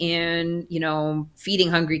only in, feeding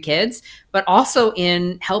hungry kids, but also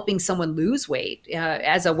in helping someone lose weight.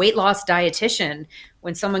 As a weight loss dietitian,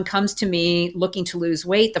 when someone comes to me looking to lose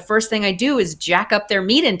weight, the first thing I do is jack up their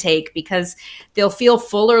meat intake, because they'll feel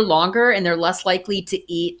fuller longer and they're less likely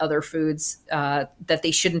to eat other foods that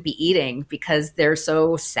they shouldn't be eating, because they're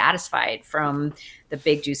so satisfied from the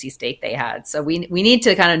big juicy steak they had. So we need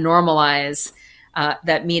to kind of normalize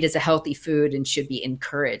that meat is a healthy food and should be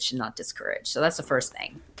encouraged and not discouraged. So that's the first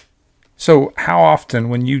thing. So how often,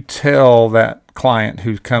 when you tell that client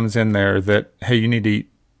who comes in there that, hey, you need to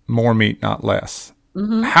eat more meat, not less,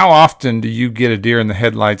 how often do you get a deer in the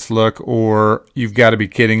headlights look, or you've got to be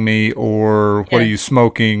kidding me, or what are you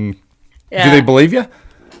smoking? Do they believe you?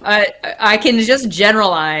 I can just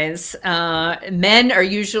generalize. Men are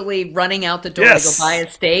usually running out the door to go buy a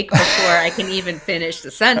steak before I can even finish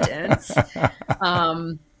the sentence.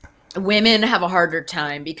 Women have a harder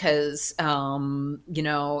time because,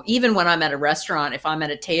 even when I'm at a restaurant, if I'm at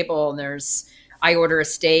a table and I order a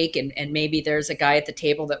steak and maybe there's a guy at the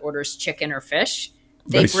table that orders chicken or fish,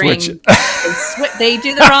 they do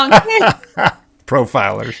the wrong thing.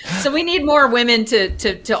 Profilers. So we need more women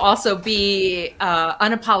to also be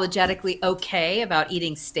unapologetically okay about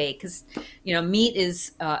eating steak, because meat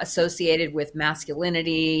is associated with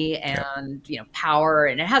masculinity and power,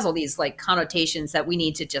 and it has all these like connotations that we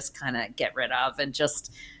need to just kind of get rid of, and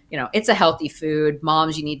just it's a healthy food.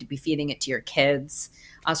 Moms, you need to be feeding it to your kids.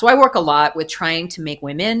 So I work a lot with trying to make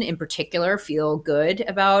women in particular feel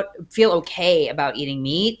okay about eating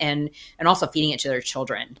meat, and also feeding it to their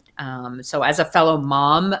children. So as a fellow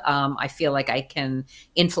mom, I feel like I can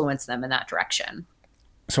influence them in that direction.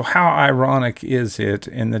 So how ironic is it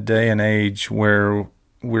in the day and age where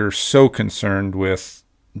we're so concerned with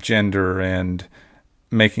gender and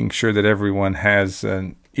making sure that everyone has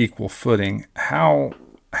an equal footing? How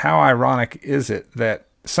ironic is it that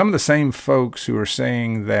some of the same folks who are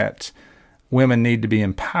saying that women need to be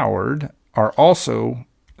empowered are also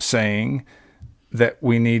saying that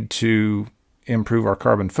we need to improve our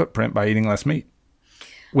carbon footprint by eating less meat,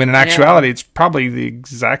 when in actuality it's probably the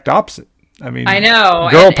exact opposite. I mean, I know,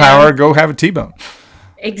 girl power, go have a T-bone.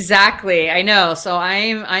 Exactly. I know. So I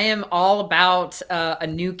am all about a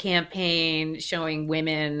new campaign showing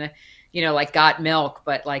women, like got milk,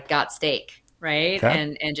 but like got steak. Right.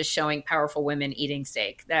 Okay. And just showing powerful women eating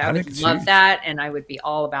steak. I would love huge. That. And I would be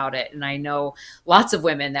all about it. And I know lots of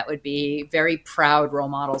women that would be very proud role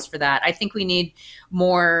models for that. I think we need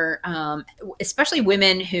more, especially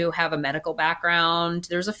women who have a medical background.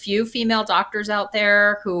 There's a few female doctors out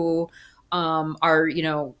there who are,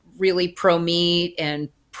 really pro meat and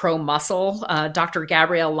pro muscle. Dr.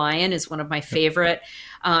 Gabrielle Lyon is one of my favorite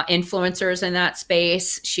influencers in that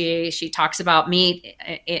space. She talks about meat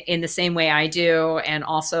in the same way I do, and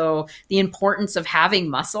also the importance of having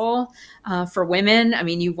muscle for women. I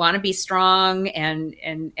mean, you want to be strong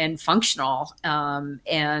and functional,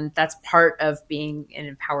 and that's part of being an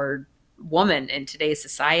empowered woman in today's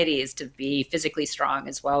society, is to be physically strong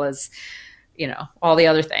as well as all the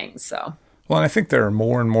other things. So. Well, and I think there are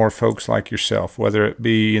more and more folks like yourself, whether it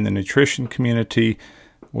be in the nutrition community,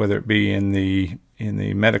 whether it be in the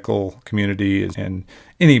medical community, and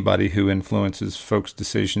anybody who influences folks'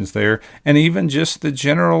 decisions there, and even just the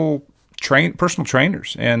general personal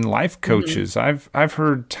trainers and life coaches. Mm-hmm. I've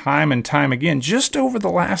heard time and time again, just over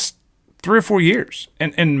the last 3 or 4 years,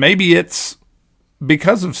 and maybe it's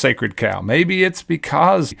because of Sacred Cow. Maybe it's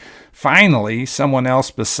because finally someone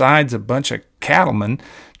else besides a bunch of cattlemen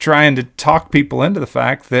trying to talk people into the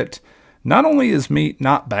fact that not only is meat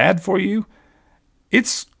not bad for you,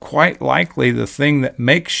 it's quite likely the thing that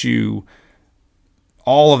makes you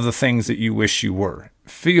all of the things that you wish you were.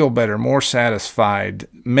 feel better, more satisfied,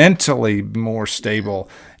 mentally more stable.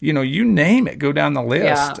 You name it, go down the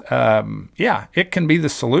list. It can be the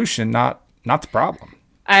solution, not the problem.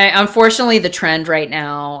 Unfortunately, the trend right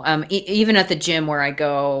now, even at the gym where I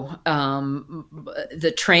go,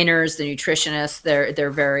 the trainers, the nutritionists,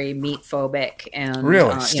 they're very meat phobic and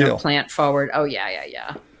really still plant forward. Oh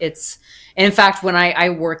yeah. It's, in fact, when I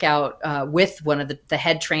work out with one of the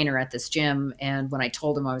head trainer at this gym, and when I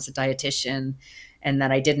told him I was a dietitian and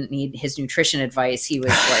that I didn't need his nutrition advice, he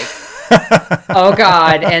was like, "Oh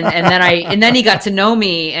God!" And then he got to know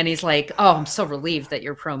me, and he's like, "Oh, I'm so relieved that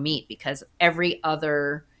you're pro meat, because every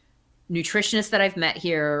other nutritionist that I've met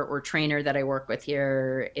here or trainer that I work with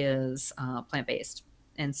here is plant based."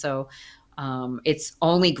 And so it's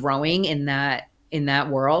only growing in that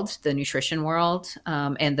world, the nutrition world,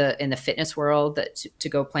 and the fitness world, that to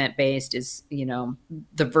go plant based is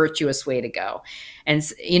the virtuous way to go. And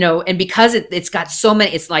and because it's got so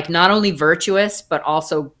many, it's like not only virtuous but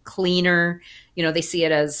also cleaner. They see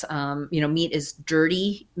it as meat is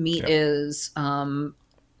dirty, meat is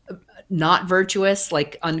not virtuous,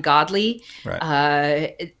 like ungodly.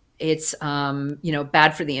 Right. It's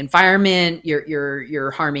bad for the environment.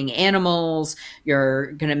 You're harming animals.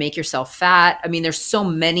 You're going to make yourself fat. I mean, there's so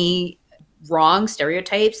many wrong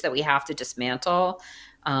stereotypes that we have to dismantle,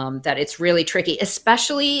 that it's really tricky,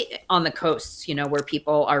 especially on the coasts, where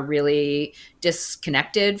people are really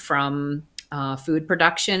disconnected from food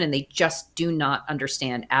production, and they just do not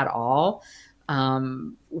understand at all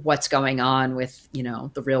what's going on with,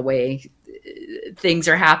 the real way things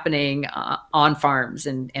are happening on farms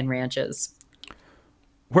and ranches.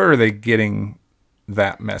 Where are they getting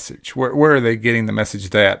that message? Where are they getting the message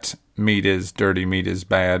that meat is dirty, meat is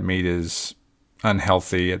bad, meat is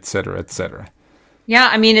unhealthy, et cetera, et cetera? Yeah,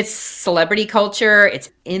 I mean, it's celebrity culture, it's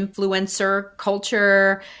influencer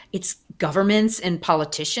culture, it's governments and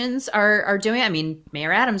politicians are doing it. I mean,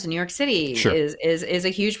 Mayor Adams in New York City is a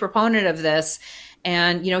huge proponent of this.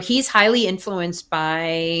 And, he's highly influenced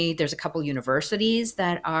by, there's a couple universities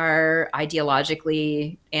that are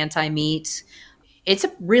ideologically anti-meat. It's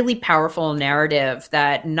a really powerful narrative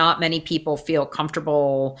that not many people feel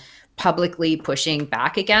comfortable publicly pushing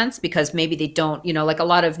back against, because maybe they don't, like a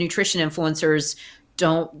lot of nutrition influencers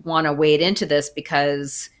don't want to wade into this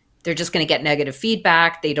because they're just going to get negative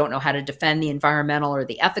feedback. They don't know how to defend the environmental or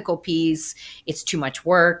the ethical piece. It's too much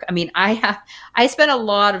work. I mean, I spend a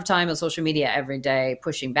lot of time on social media every day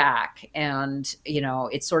pushing back, and,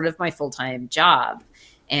 it's sort of my full-time job,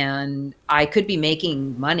 and I could be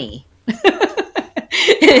making money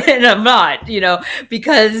and I'm not,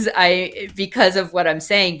 because of what I'm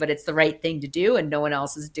saying, but it's the right thing to do and no one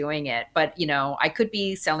else is doing it. But, I could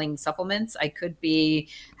be selling supplements. I could be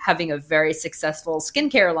having a very successful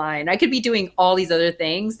skincare line. I could be doing all these other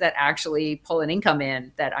things that actually pull an income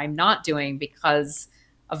in that I'm not doing because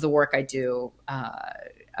of the work I do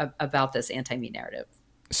about this anti-meat narrative.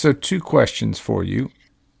 So 2 questions for you.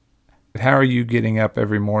 How are you getting up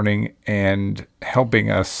every morning and helping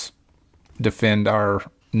us defend our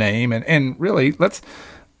name? And really, let's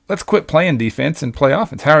quit playing defense and play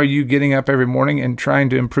offense. How are you getting up every morning and trying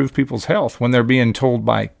to improve people's health when they're being told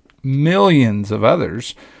by millions of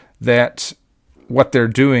others that what they're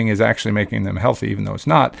doing is actually making them healthy, even though it's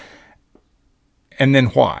not? And then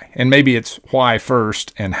why? And maybe it's why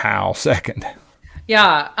first and how second.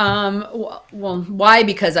 Yeah. Well, why?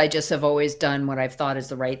 Because I just have always done what I've thought is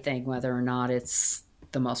the right thing, whether or not it's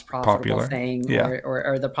the most profitable thing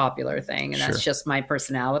or the popular thing. And that's just my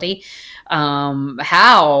personality. I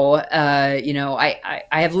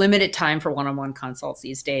have limited time for one-on-one consults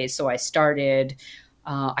these days. So I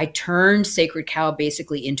turned Sacred Cow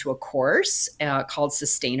basically into a course called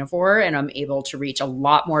Sustainivore, and I'm able to reach a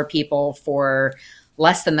lot more people for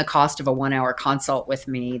less than the cost of a 1-hour consult with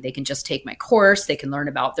me. They can just take my course. They can learn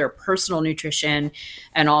about their personal nutrition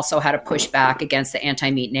and also how to push back against the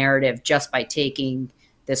anti-meat narrative just by taking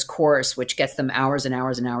this course, which gets them hours and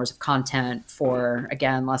hours and hours of content for,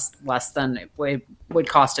 again, less than it would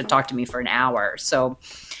cost to talk to me for an hour. So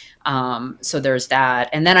there's that.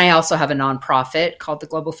 And then I also have a nonprofit called the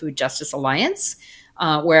Global Food Justice Alliance,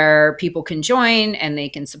 where people can join and they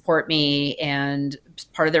can support me, and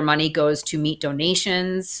part of their money goes to meat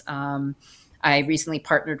donations. I recently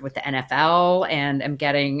partnered with the NFL and am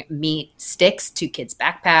getting meat sticks to kids'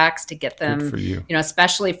 backpacks to get them, Good for you.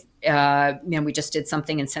 Especially, we just did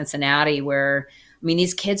something in Cincinnati where,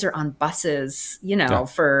 these kids are on buses,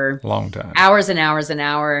 for long time, hours and hours and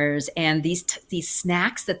hours. And these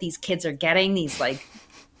snacks that these kids are getting, these like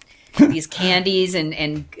these candies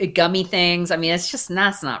and gummy things. I mean, that's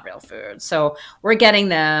not real food. So we're getting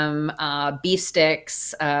them beef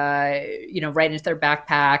sticks, right into their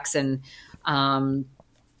backpacks. And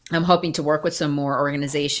I'm hoping to work with some more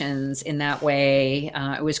organizations in that way.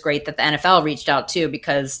 It was great that the NFL reached out too,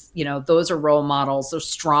 because, those are role models. Those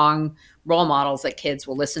strong role models that kids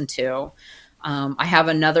will listen to. I have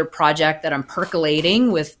another project that I'm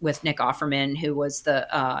percolating with Nick Offerman, who was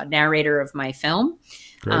the narrator of my film.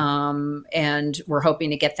 And we're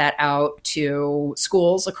hoping to get that out to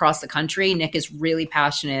schools across the country. Nick is really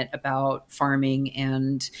passionate about farming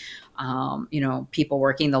and, people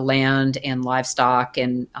working the land and livestock.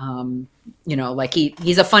 And,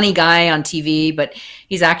 he's a funny guy on TV, but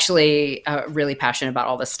he's actually really passionate about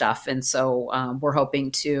all this stuff. And so we're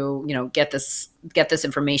hoping to, get this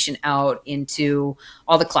information out into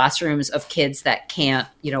all the classrooms of kids that can't,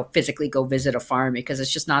 physically go visit a farm, because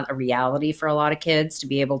it's just not a reality for a lot of kids to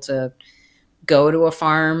be able to go to a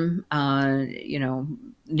farm,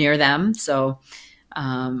 near them. So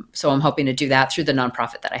I'm hoping to do that through the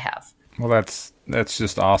nonprofit that I have. Well, that's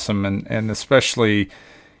just awesome. And especially,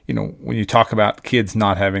 when you talk about kids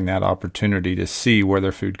not having that opportunity to see where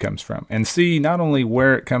their food comes from, and see not only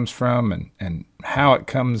where it comes from and how it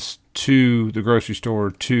comes to the grocery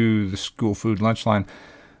store, to the school food lunch line,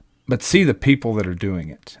 but see the people that are doing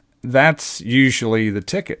it. That's usually the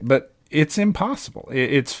ticket, but it's impossible.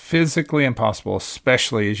 It's physically impossible,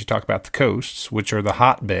 especially as you talk about the coasts, which are the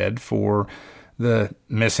hotbed for the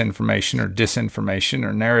misinformation or disinformation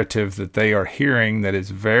or narrative that they are hearing that is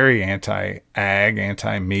very anti-ag,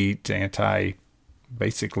 anti-meat,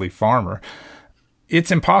 basically farmer. It's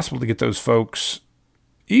impossible to get those folks,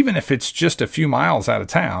 even if it's just a few miles out of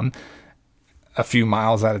town,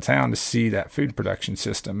 to see that food production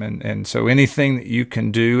system. And so anything that you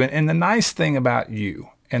can do, and the nice thing about you,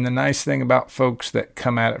 and the nice thing about folks that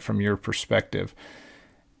come at it from your perspective,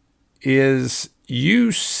 is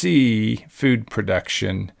you see food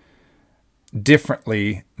production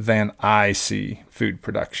differently than I see food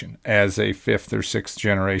production as a 5th or 6th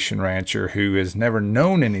generation rancher who has never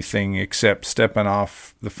known anything except stepping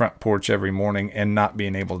off the front porch every morning and not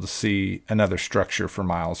being able to see another structure for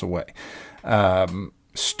miles away.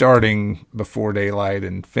 Starting before daylight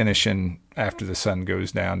and finishing after the sun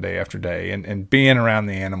goes down day after day, and being around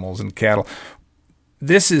the animals and cattle.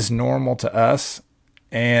 This is normal to us.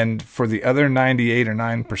 And for the other 98 or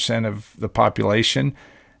 9% of the population,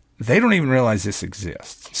 they don't even realize this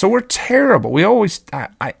exists. So we're terrible. We always,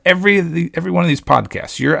 every one of these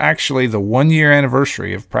podcasts, you're actually the 1-year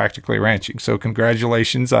anniversary of Practically Ranching. So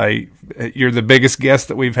congratulations. You're the biggest guest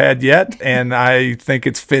that we've had yet. And I think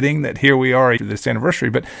it's fitting that here we are at this anniversary.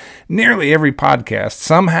 But nearly every podcast,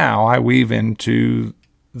 somehow I weave into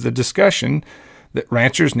the discussion that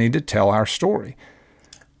ranchers need to tell our story.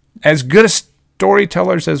 As good a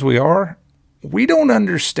storytellers as we are, we don't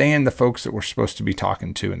understand the folks that we're supposed to be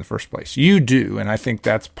talking to in the first place. You do, and I think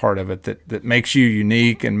that's part of it that makes you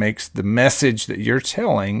unique and makes the message that you're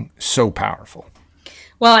telling so powerful.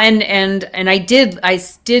 Well, and I did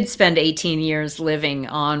spend 18 years living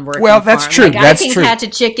on working. Well, that's farm. true. Like, that's I can true. catch a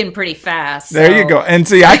chicken pretty fast. There you go. And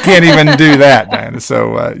see, I can't even do that, Diana.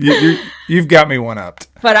 So you've got me one upped.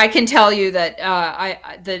 But I can tell you that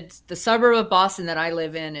the suburb of Boston that I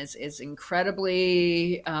live in is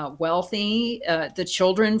incredibly wealthy. The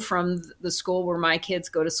children from the school where my kids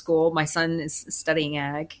go to school, my son is studying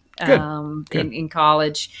ag in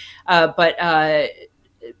college,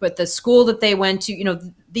 but the school that they went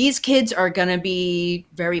to, these kids are going to be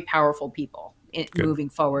very powerful people moving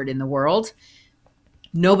forward in the world.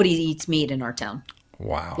 Nobody eats meat in our town.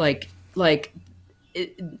 Wow.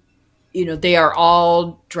 They are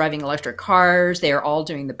all driving electric cars. They are all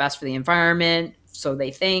doing the best for the environment, so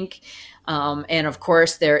they think. And of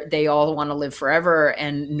course, they all want to live forever,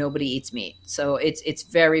 and nobody eats meat. So it's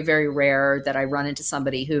very, very rare that I run into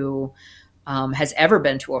somebody who has ever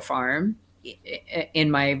been to a farm in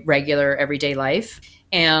my regular everyday life.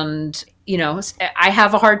 And, I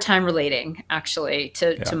have a hard time relating actually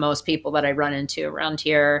to most people that I run into around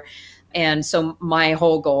here. And so my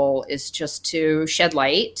whole goal is just to shed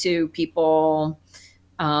light to people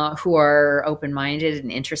who are open-minded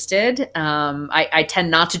and interested. I tend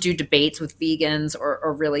not to do debates with vegans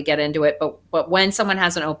or really get into it, but when someone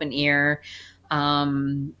has an open ear,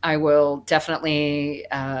 I will definitely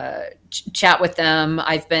chat with them.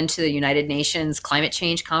 I've been to the United Nations Climate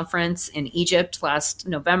Change Conference in Egypt last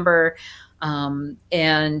November. And,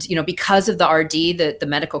 because of the RD, the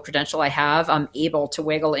medical credential I have, I'm able to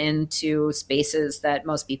wiggle into spaces that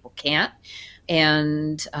most people can't.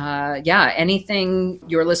 And anything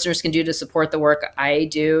your listeners can do to support the work I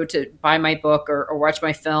do, to buy my book or watch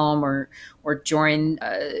my film or join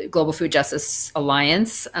Global Food Justice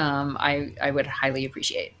Alliance, I would highly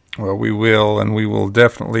appreciate. Well, we will, and we will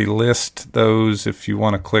definitely list those if you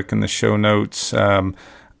want to click in the show notes.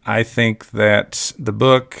 I think that the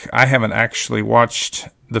book, I haven't actually watched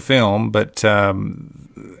the film, but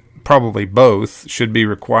probably both should be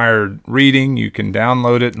required reading. You can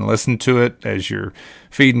download it and listen to it as you're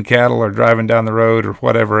feeding cattle or driving down the road or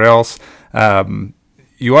whatever else.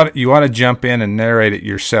 You ought to jump in and narrate it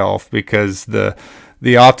yourself, because the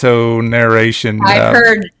auto narration.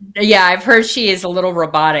 I've heard she is a little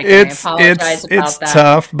robotic. And I apologize about that. It's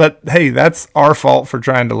tough, but hey, that's our fault for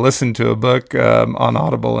trying to listen to a book on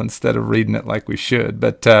Audible instead of reading it like we should.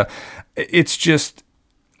 But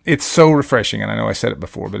it's so refreshing, and I know I said it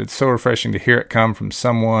before, but it's so refreshing to hear it come from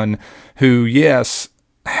someone who, yes,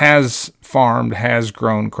 has farmed, has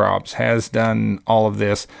grown crops, has done all of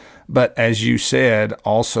this, but as you said,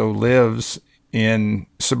 also lives in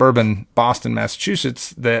suburban Boston, Massachusetts,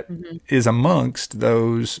 that is amongst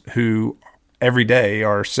those who every day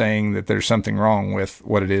are saying that there's something wrong with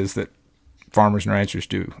what it is that farmers and ranchers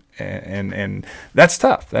do. And that's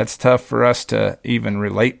tough. That's tough for us to even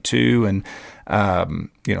relate to. And,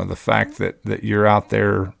 the fact that you're out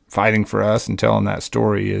there fighting for us and telling that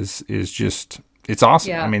story is just, it's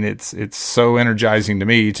awesome. Yeah. I mean, it's so energizing to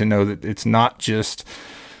me to know that it's not just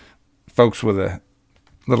folks with a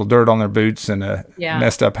little dirt on their boots and a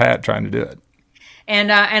messed up hat trying to do it.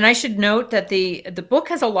 And I should note that the book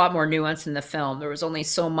has a lot more nuance than the film. There was only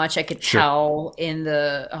so much I could tell in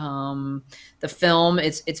the film.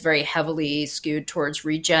 It's very heavily skewed towards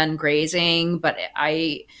regen grazing, but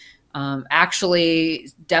I actually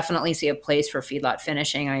definitely see a place for feedlot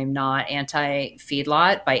finishing. I am not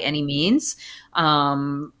anti-feedlot by any means.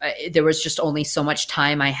 There was just only so much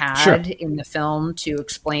time I had in the film to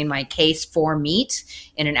explain my case for meat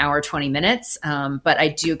in an hour, 20 minutes. But I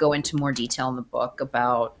do go into more detail in the book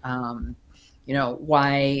about, why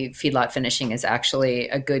feedlot finishing is actually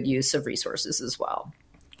a good use of resources as well.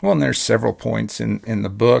 Well, and there's several points in the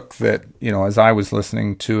book that, as I was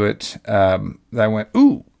listening to it, that I went,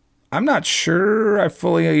 ooh, I'm not sure I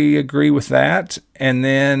fully agree with that. And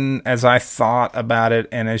then as I thought about it,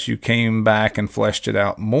 and as you came back and fleshed it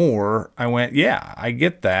out more, I went, yeah, I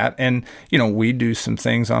get that. And, we do some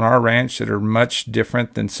things on our ranch that are much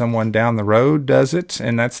different than someone down the road does it.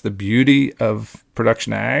 And that's the beauty of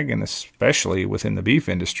production ag, and especially within the beef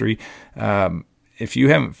industry. If you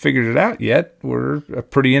haven't figured it out yet, we're a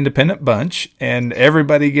pretty independent bunch, and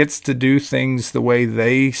everybody gets to do things the way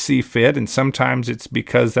they see fit. And sometimes it's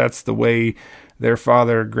because that's the way their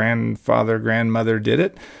father, grandfather, grandmother did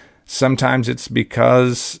it. Sometimes it's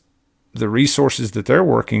because the resources that they're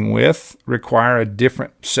working with require a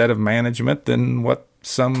different set of management than what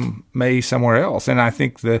some may somewhere else. And I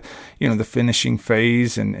think the finishing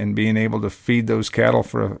phase and being able to feed those cattle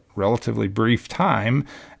for a relatively brief time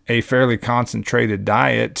a fairly concentrated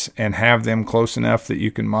diet and have them close enough that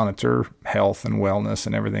you can monitor health and wellness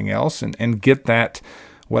and everything else and get that,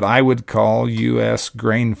 what I would call U.S.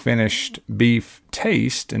 grain-finished beef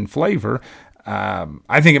taste and flavor.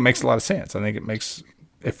 I think it makes a lot of sense. I think it makes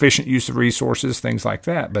efficient use of resources, things like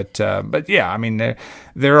that. But yeah, I mean,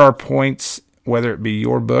 there are points, whether it be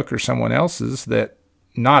your book or someone else's, that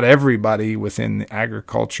not everybody within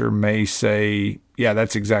agriculture may say, yeah,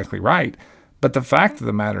 that's exactly right. But the fact of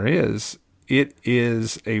the matter is, it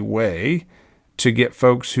is a way to get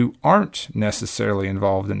folks who aren't necessarily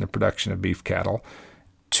involved in the production of beef cattle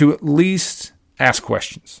to at least ask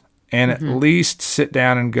questions and at least sit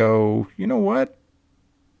down and go, you know what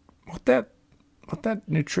that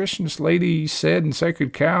nutritionist lady said in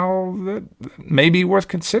Sacred Cow, that may be worth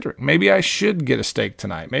considering. Maybe I should get a steak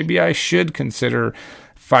tonight. Maybe I should consider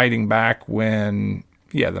fighting back when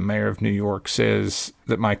the mayor of New York says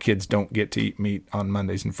that my kids don't get to eat meat on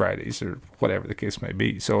Mondays and Fridays, or whatever the case may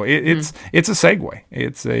be. So it's a segue.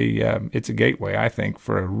 It's a gateway, I think,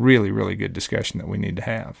 for a really, really good discussion that we need to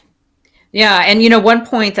have. Yeah, and one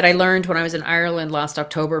point that I learned when I was in Ireland last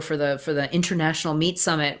October for the International Meat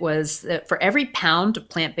Summit was that for every pound of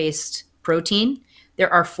plant-based protein,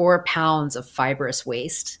 there are 4 pounds of fibrous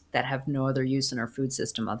waste that have no other use in our food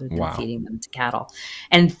system other than feeding them to cattle.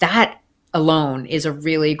 And that alone is a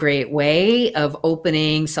really great way of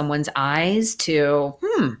opening someone's eyes to,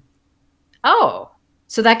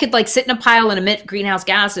 so that could sit in a pile and emit greenhouse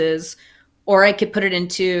gases, or I could put it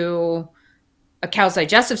into a cow's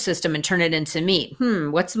digestive system and turn it into meat.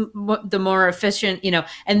 What's the more efficient,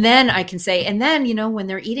 and then I can say, when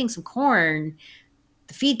they're eating some corn,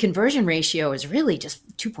 the feed conversion ratio is really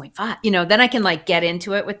just 2.5. Then I can like get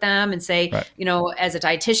into it with them and say, right. As a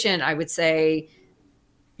dietitian, I would say,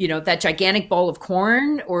 that gigantic bowl of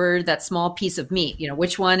corn or that small piece of meat,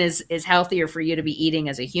 which one is healthier for you to be eating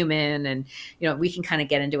as a human? And, we can kind of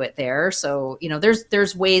get into it there. So,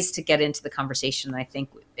 there's ways to get into the conversation, I think,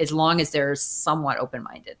 as long as they're somewhat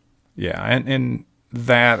open-minded. Yeah. And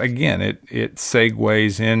that, again, it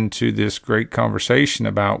segues into this great conversation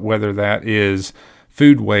about whether that is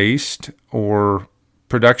food waste or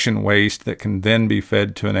production waste that can then be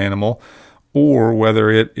fed to an animal, or whether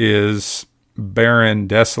it is barren,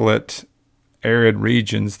 desolate, arid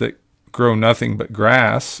regions that grow nothing but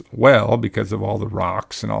grass because of all the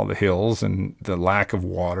rocks and all the hills and the lack of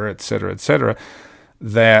water, et cetera,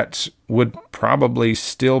 that would probably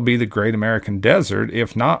still be the great American desert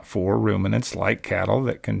if not for ruminants like cattle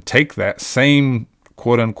that can take that same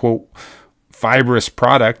quote-unquote fibrous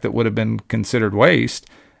product that would have been considered waste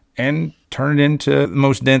and turn it into the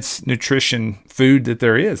most dense nutrition food that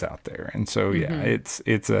there is out there. And so,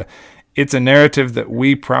 it's a narrative that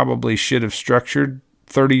we probably should have structured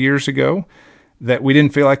 30 years ago that we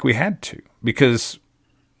didn't feel like we had to, because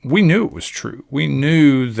we knew it was true. We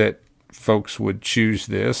knew that folks would choose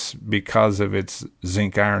this because of its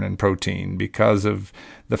zinc, iron, and protein, because of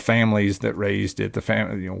the families that raised it,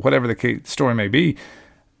 whatever the story may be.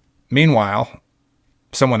 Meanwhile,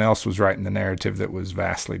 someone else was writing the narrative that was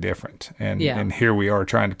vastly different. And here we are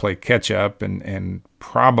trying to play catch up and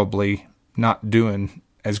probably not doing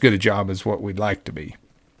as good a job as what we'd like to be.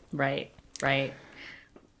 Right.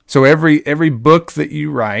 So every book that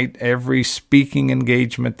you write, every speaking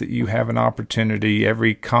engagement that you have an opportunity,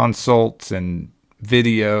 every consult and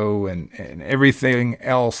video and everything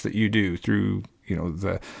else that you do through,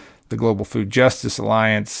 the Global Food Justice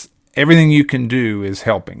Alliance, everything you can do is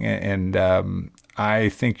helping. And I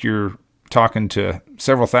think you're talking to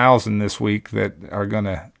several thousand this week that are going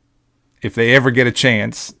to, if they ever get a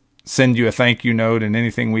chance, send you a thank you note and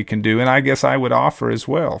anything we can do. And I guess I would offer as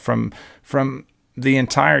well from the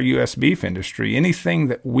entire U.S. beef industry, anything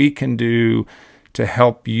that we can do to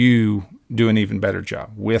help you do an even better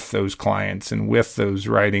job with those clients and with those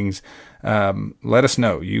writings. Let us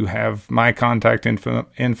know. You have my contact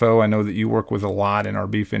info. I know that you work with a lot in our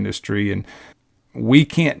beef industry, and we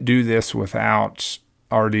can't do this without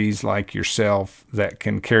RDs like yourself that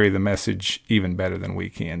can carry the message even better than we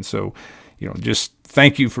can. So, just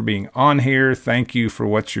thank you for being on here. Thank you for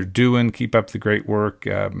what you're doing. Keep up the great work.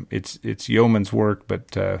 It's yeoman's work,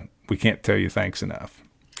 but we can't tell you thanks enough.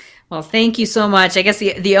 Well, thank you so much. I guess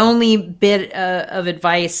the only bit of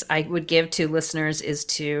advice I would give to listeners is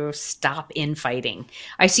to stop infighting.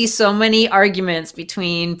 I see so many arguments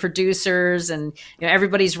between producers, and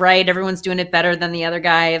everybody's right. Everyone's doing it better than the other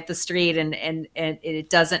guy up the street, and it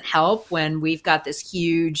doesn't help when we've got this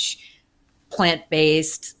huge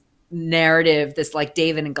plant-based narrative, this like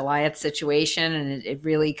David and Goliath situation, and it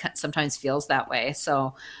really sometimes feels that way.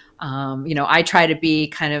 So, I try to be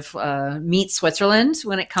kind of meat Switzerland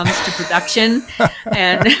when it comes to production,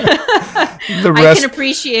 and I can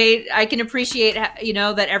appreciate,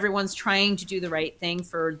 that everyone's trying to do the right thing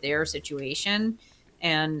for their situation,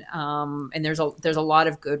 and there's a lot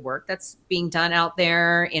of good work that's being done out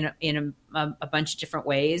there in a bunch of different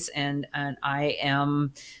ways, and I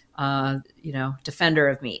am, defender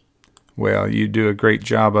of meat. Well, you do a great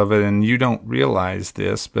job of it, and you don't realize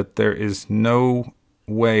this, but there is no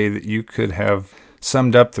way that you could have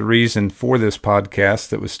summed up the reason for this podcast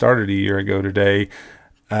that was started a year ago today,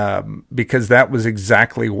 because that was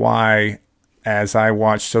exactly why, as I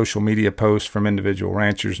watched social media posts from individual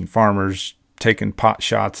ranchers and farmers taking pot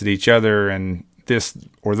shots at each other and this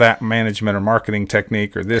or that management or marketing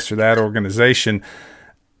technique or this or that organization,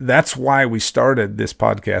 that's why we started this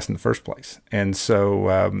podcast in the first place. And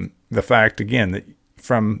so the fact, again, that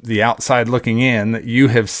from the outside looking in, that you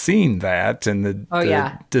have seen that and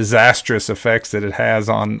the disastrous effects that it has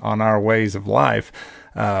on our ways of life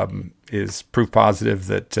is proof positive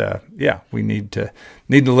that, we need to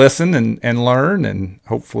listen and learn and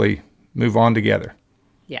hopefully move on together.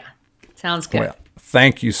 Yeah, sounds good. Well,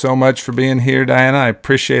 thank you so much for being here, Diana. I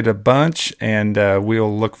appreciate it a bunch, and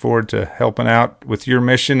we'll look forward to helping out with your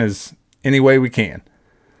mission as any way we can.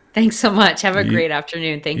 Thanks so much. Have a great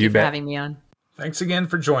afternoon. Thank you for having me on. Thanks again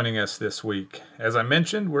for joining us this week. As I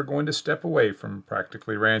mentioned, we're going to step away from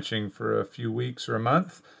Practically Ranching for a few weeks or a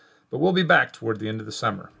month, but we'll be back toward the end of the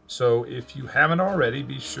summer. So if you haven't already,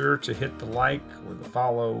 be sure to hit the like or the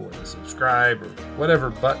follow or the subscribe or whatever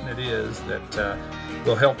button it is that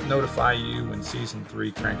will help notify you when Season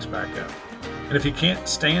 3 cranks back up. And if you can't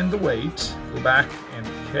stand the wait, go back and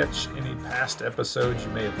catch any past episodes you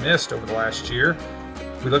may have missed over the last year.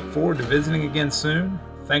 We look forward to visiting again soon.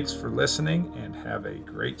 Thanks for listening and have a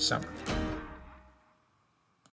great summer.